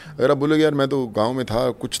सकते हैं। अगर आप बोलोगे यार मैं तो गाँव में था,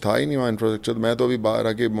 कुछ था ही नहीं वहाँ इंफ्रास्ट्रक्चर, मैं तो अभी बाहर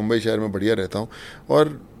आके मुंबई शहर में बढ़िया रहता हूँ,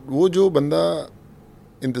 और वो जो बंदा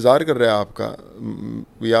इंतज़ार कर रहा है आपका,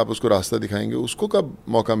 या आप उसको रास्ता दिखाएंगे, उसको कब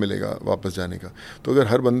मौका मिलेगा वापस जाने का। तो अगर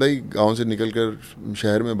हर बंदा ही गांव से निकलकर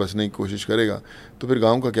शहर में बसने की कोशिश करेगा तो फिर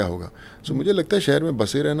गांव का क्या होगा। सो मुझे लगता है शहर में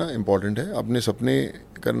बसे रहना इंपॉर्टेंट है, अपने सपने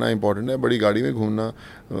करना इंपॉर्टेंट है, बड़ी गाड़ी में घूमना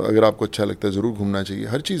अगर आपको अच्छा लगता है ज़रूर घूमना चाहिए,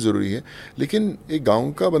 हर चीज़ ज़रूरी है, लेकिन एक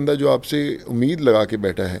गाँव का बंदा जो आपसे उम्मीद लगा के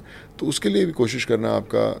बैठा है तो उसके लिए भी कोशिश करना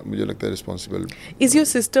आपका, मुझे लगता है, responsible. Is your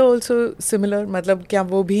sister also similar? मतलब क्या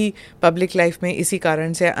वो भी पब्लिक लाइफ में इसी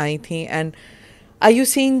कारण से आई थी? And Are you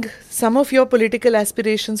seeing some of your political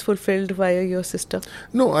aspirations fulfilled via your sister?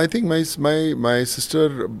 No, I think my sister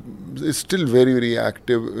is still very very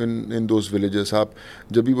active in those villages. आप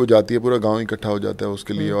जब भी वो जाती है पूरा गांव इकट्ठा हो जाता है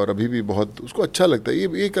उसके लिए, और अभी भी बहुत उसको अच्छा लगता है.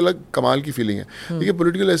 ये एक अलग कमाल की फीलिंग है. देखिए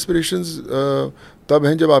पॉलिटिकल एस्पिरेशंस तब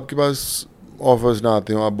हैं जब आपके पास ऑफर्स ना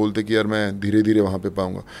आते हो, आप बोलते कि यार मैं धीरे धीरे वहाँ पे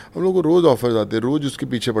पाऊँगा. हम लोग को रोज़ ऑफर्स आते हैं, रोज़ उसके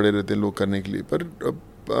पीछे पड़े रहते हैं लोग करने के लिए. पर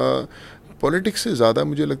पॉलिटिक्स से ज़्यादा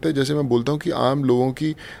मुझे लगता है, जैसे मैं बोलता हूँ कि आम लोगों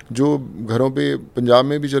की जो घरों पे, पंजाब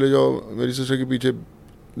में भी चले जाओ, मेरी सिस्टर के पीछे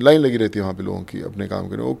लाइन लगी रहती है वहाँ पे लोगों की अपने काम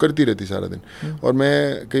करने, वो करती रहती सारा दिन. और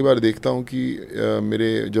मैं कई बार देखता हूँ कि मेरे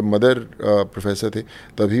जब मदर प्रोफेसर थे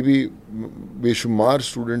तभी भी बेशुमार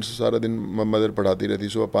स्टूडेंट्स सारा दिन मदर पढ़ाती रहती.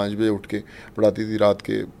 सुबह 5 बजे उठ के पढ़ाती थी, रात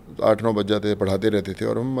के 8-9 बज जाते थे, पढ़ाते रहते थे.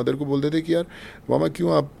 और हम मदर को बोलते थे कि यार मामा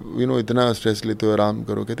क्यों आप इतना स्ट्रेस लेते हो, आराम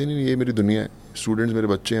करो. कहते नहीं ये मेरी दुनिया है, स्टूडेंट्स मेरे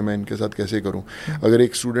बच्चे हैं, मैं इनके साथ कैसे करूं. अगर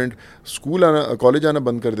एक स्टूडेंट स्कूल आना, कॉलेज आना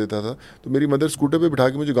बंद कर देता था तो मेरी मदर स्कूटर पे बिठा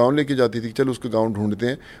के मुझे गांव लेके जाती थी. चल उसको गांव ढूंढते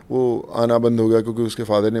हैं. वो आना बंद हो गया क्योंकि उसके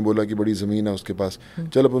फादर ने बोला कि बड़ी ज़मीन है उसके पास,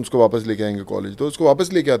 चल अब उसको वापस लेके आएंगे कॉलेज. तो उसको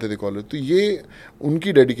वापस लेके आते थे कॉलेज. तो ये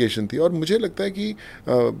उनकी डेडिकेशन थी. और मुझे लगता है कि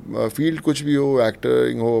फील्ड कुछ भी हो,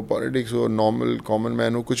 एक्टिंग हो, पॉलिटिक्स हो, नॉर्मल कॉमन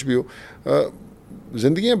मैन हो, कुछ भी हो,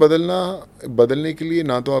 ज़िंदगियाँ बदलने के लिए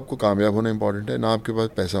ना तो आपको कामयाब होना इंपॉर्टेंट है, ना आपके पास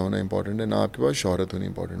पैसा होना इंपॉर्टेंट है, ना आपके पास शोहरत होनी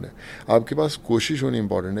इंपॉर्टेंट है. आपके पास कोशिश होनी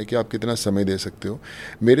इंपॉर्टेंट है कि आप कितना समय दे सकते हो.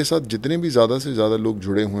 मेरे साथ जितने भी ज़्यादा से ज़्यादा लोग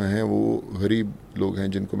जुड़े हुए हैं वो गरीब लोग हैं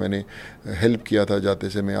जिनको मैंने हेल्प किया था जाते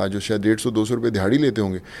समय. आज जो शायद 150-200 रुपये दिहाड़ी लेते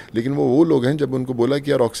होंगे, लेकिन वो लोग हैं जब उनको बोला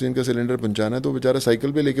कि यार ऑक्सीजन का सिलेंडर पहुँचाना है तो बेचारा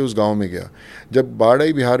साइकिल पर लेके उस गाँव में गया. जब बाढ़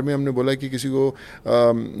आई बिहार में, हमने बोला कि किसी को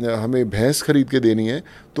हमें भैंस खरीद के देनी है,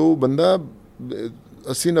 तो बंदा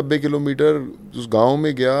 80-90 किलोमीटर उस गांव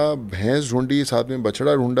में गया, भैंस ढूंढी, साथ में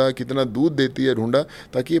बछड़ा ढूंढा, कितना दूध देती है ढूंढा,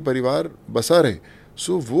 ताकि ये परिवार बसा रहे.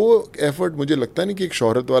 सो वो एफर्ट मुझे लगता नहीं कि एक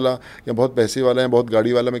शोहरत वाला या बहुत पैसे वाला या बहुत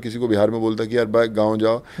गाड़ी वाला मैं किसी को बिहार में बोलता कि यार भाई गाँव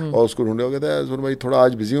जाओ और उसको ढूंढे. वो कहता है सोनू भाई थोड़ा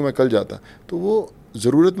आज बिजी हूँ, मैं कल जाता. तो वो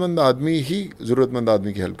ज़रूरतमंद आदमी ही ज़रूरतमंद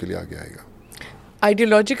आदमी की हेल्प के लिए आगे आएगा.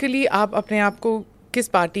 आइडियोलॉजिकली आप अपने आप को किस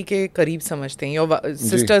पार्टी के करीब समझते हैं? Your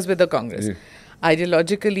sisters with the Congress.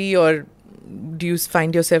 Ideologically, or do you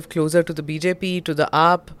find yourself closer to the BJP, to the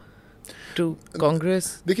AAP, to Congress?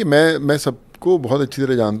 देखिए मैं सबको बहुत अच्छी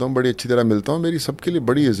तरह जानता हूँ, बड़ी अच्छी तरह मिलता हूँ. मेरी सबके लिए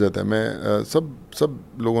बड़ी इज़्ज़त है. मैं सब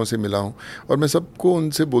लोगों से मिला हूँ और मैं सबको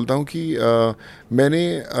उनसे बोलता हूँ कि मैंने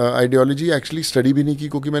आइडियोलॉजी एक्चुअली स्टडी भी नहीं की,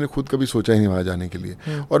 क्योंकि मैंने खुद कभी सोचा ही नहीं वहाँ जाने के लिए.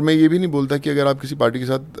 और मैं ये भी नहीं बोलता कि अगर आप किसी पार्टी के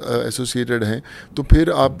साथ एसोसिएटेड हैं तो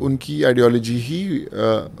फिर आप उनकी आइडियोलॉजी ही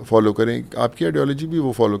फॉलो करें. आपकी आइडियोलॉजी भी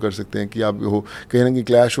वो फॉलो कर सकते हैं कि आप हो कहीं ना कहीं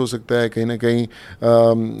क्लैश हो सकता है, कहीं ना कहीं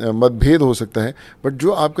मतभेद हो सकता है, बट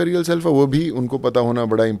जो आपका रियल सेल्फ है वो भी उनको पता होना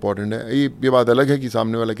बड़ा इंपॉर्टेंट है. ये बात अलग है कि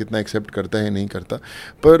सामने वाला कितना एक्सेप्ट करता है नहीं करता,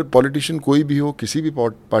 पर पॉलिटिशियन कोई भी हो, किसी भी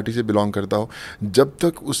पार्टी से बिलोंग करता हो, जब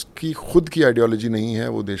तक उसकी खुद की आइडियोलॉजी नहीं है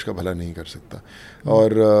वो देश का भला नहीं कर सकता.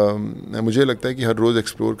 और मुझे लगता है कि हर रोज़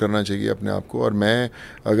एक्सप्लोर करना चाहिए अपने आप को. और मैं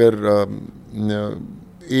अगर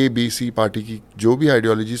ABC पार्टी की जो भी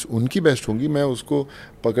आइडियोलॉजीज उनकी बेस्ट होंगी, मैं उसको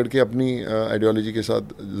पकड़ के अपनी आइडियोलॉजी के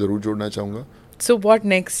साथ ज़रूर जोड़ना चाहूँगा. सो व्हाट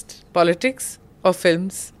नेक्स्ट, पॉलिटिक्स और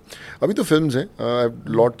फिल्म्स? अभी तो फिल्म्स हैं. I have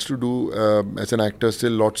lots to do as an actor,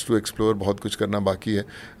 still lots to explore, बहुत कुछ करना बाकी है.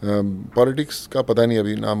 पॉलिटिक्स का पता नहीं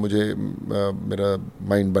अभी ना, मुझे मेरा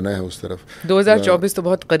माइंड बना है उस तरफ. 2024 तो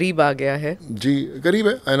बहुत करीब आ गया है. जी करीब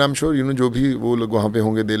है, एंड आई एम श्योर जो भी वो लोग वहाँ पे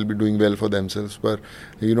होंगे they will be doing well for themselves.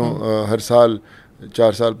 पर हर साल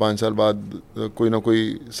 4 साल 5 साल बाद कोई ना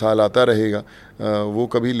कोई साल आता रहेगा, वो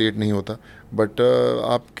कभी लेट नहीं होता. बट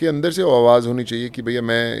आपके अंदर से वो आवाज़ होनी चाहिए कि भैया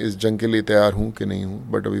मैं इस जंग के लिए तैयार हूँ कि नहीं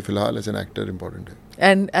हूँ. बट अभी फ़िलहाल एज एन एक्टर इम्पॉर्टेंट है.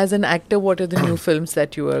 And as an actor, what are the new films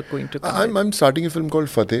that you are going to come? I'm starting a film called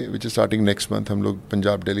Fateh, which is starting next month. हम लोग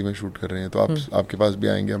पंजाब दिल्ली में shoot कर रहे हैं, तो आपके पास भी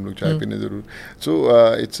आएंगे, हम लोग चाय पीने ज़रूर. So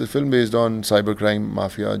it's a film based on cyber crime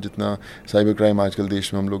mafia. जितना cyber crime आजकल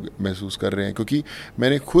देश में हम लोग महसूस कर रहे हैं, क्योंकि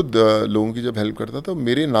मैंने खुद लोगों की जब हेल्प करता तो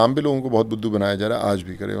मेरे नाम पे लोगों को बहुत बुद्धू बनाया जा रहा है. आज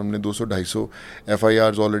भी करे, हमने 200-250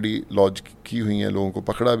 FIRs ऑलरेडी लॉन्च की हुई हैं, लोगों को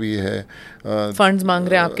पकड़ा भी है. फंड्स मांग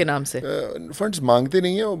रहे हैं आपके नाम से? फंड्स मांगते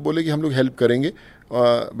नहीं हैं, वो बोले कि हम लोग हेल्प करेंगे,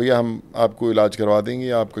 भैया हम आपको इलाज करवा देंगे,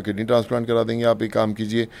 आपका किडनी ट्रांसप्लांट करा देंगे, आप एक काम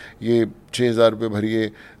कीजिए, ये 6,000 रुपये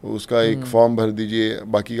भरिए, उसका एक फॉर्म भर दीजिए,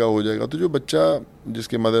 बाकी का हो जाएगा. तो जो बच्चा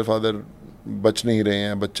जिसके मदर फादर बच नहीं रहे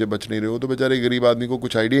हैं, बच्चे बच नहीं रहे हो, तो बेचारे गरीब आदमी को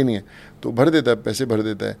कुछ आइडिया नहीं है, तो भर देता है, पैसे भर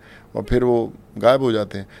देता है और फिर वो गायब हो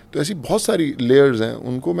जाते हैं. तो ऐसी बहुत सारी लेयर्स हैं,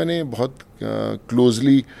 उनको मैंने बहुत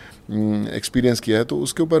क्लोजली एक्सपीरियंस किया है, तो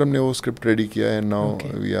उसके ऊपर हमने वो स्क्रिप्ट रेडी किया है, and now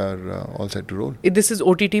we are all set to roll. This is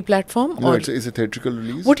OTT platform? No, or it's a theatrical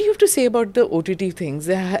release. What do you have to say about the OTT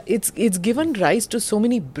things? It's given rise to so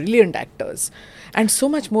many brilliant actors and so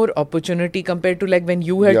much more opportunity compared to like when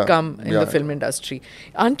you had come in the film industry.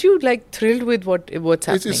 Aren't you like thrilled with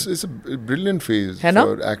what's happening? It's a brilliant phase है ना?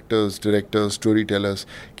 for actors, directors, storytellers.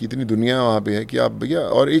 कि इतनी दुनिया वहाँ पे है कि आप भैया,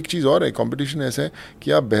 और एक चीज़ और है, कंपटीशन ऐसा है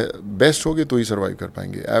कि आप बेस्ट होगे तो ही सर्वाइव कर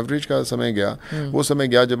पाएंगे. एवरेज का समय गया, वो समय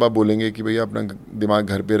गया जब आप बोलेंगे कि भैया अपना दिमाग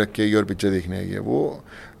घर पे रख के आइए और पिक्चर देखने आइए. वो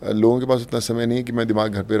लोगों के पास उतना समय नहीं है कि मैं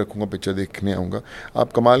दिमाग घर पे रखूँगा पिक्चर देखने आऊँगा.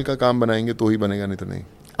 आप कमाल का काम बनाएंगे तो ही बनेगा, नहीं तो नहीं.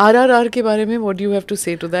 RRR के बारे में what do you have to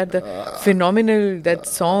say to that? The phenomenal, that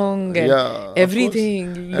song and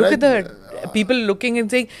everything. Look at that. People looking and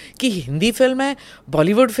saying कि हिंदी फिल्म है,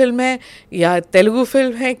 बॉलीवुड फिल्म है या तेलुगु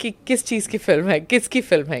फिल्म है, कि किस चीज़ की फिल्म है, किसकी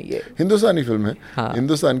फिल्म है ये? हिंदुस्तानी फिल्म है. हाँ.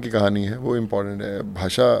 हिंदुस्तान की कहानी है, वो इम्पोर्टेंट है.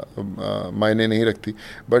 भाषा मायने नहीं रखती,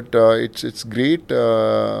 but it's great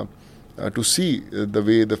to see the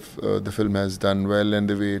way the film has done well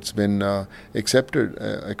and the way it's been accepted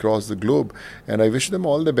across the globe. And I wish them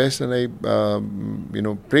all the best, and I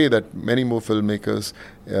pray that many more filmmakers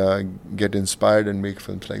get inspired and make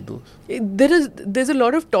films like those. There's a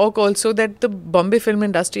lot of talk also that the Bombay film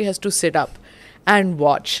industry has to sit up and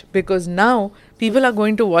watch, because now people are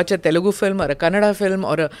going to watch a Telugu film or a Kannada film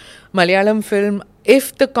or a Malayalam film. If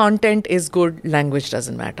the content is good, language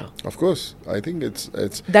doesn't matter. Of course, I think it's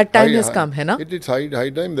that time has come, है ना? It's high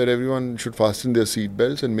time that everyone should fasten their seat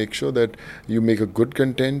belts and make sure that you make a good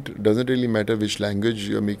content. Doesn't really matter which language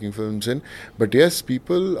you're making films in, but yes,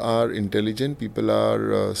 people are intelligent, people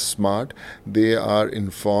are smart, they are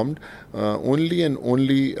informed. Only and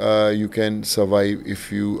only you can survive if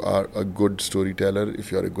you are a good storyteller,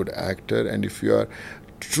 if you are a good actor, and if you are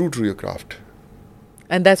true to your craft.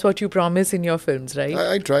 And that's what you promise in your films, right?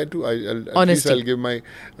 I try to. At least I'll give my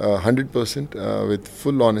 100% with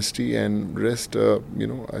full honesty, and rest,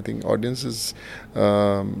 I think audiences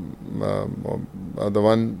are the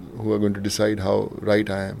one who are going to decide how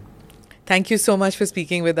right I am. Thank you so much for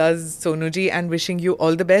speaking with us, Sonuji, and wishing you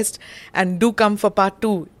all the best. And do come for part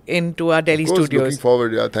 2 into our Delhi studios. Looking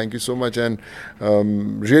forward. Yeah, thank you so much, and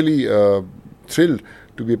really thrilled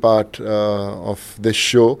to be part of this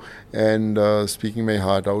show and speaking my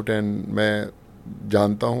heart out. And मैं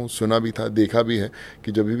जानता हूँ, सुना भी था, देखा भी है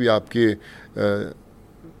कि जब भी आपके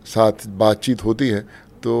साथ बातचीत होती है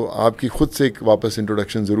तो आपकी खुद से एक वापस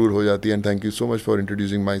इंट्रोडक्शन ज़रूर हो जाती है. And thank you so much for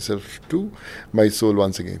introducing myself to my soul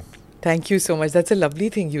once again. Thank you so much. That's a lovely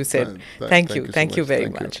thing you said. Thank you. Thank you very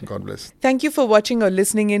much. God bless. Thank you for watching or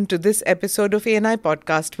listening in to this episode of ANI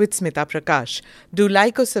Podcast with Smita Prakash. Do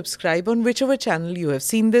like or subscribe on whichever channel you have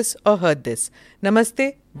seen this or heard this. Namaste.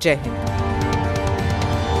 Jai Hind.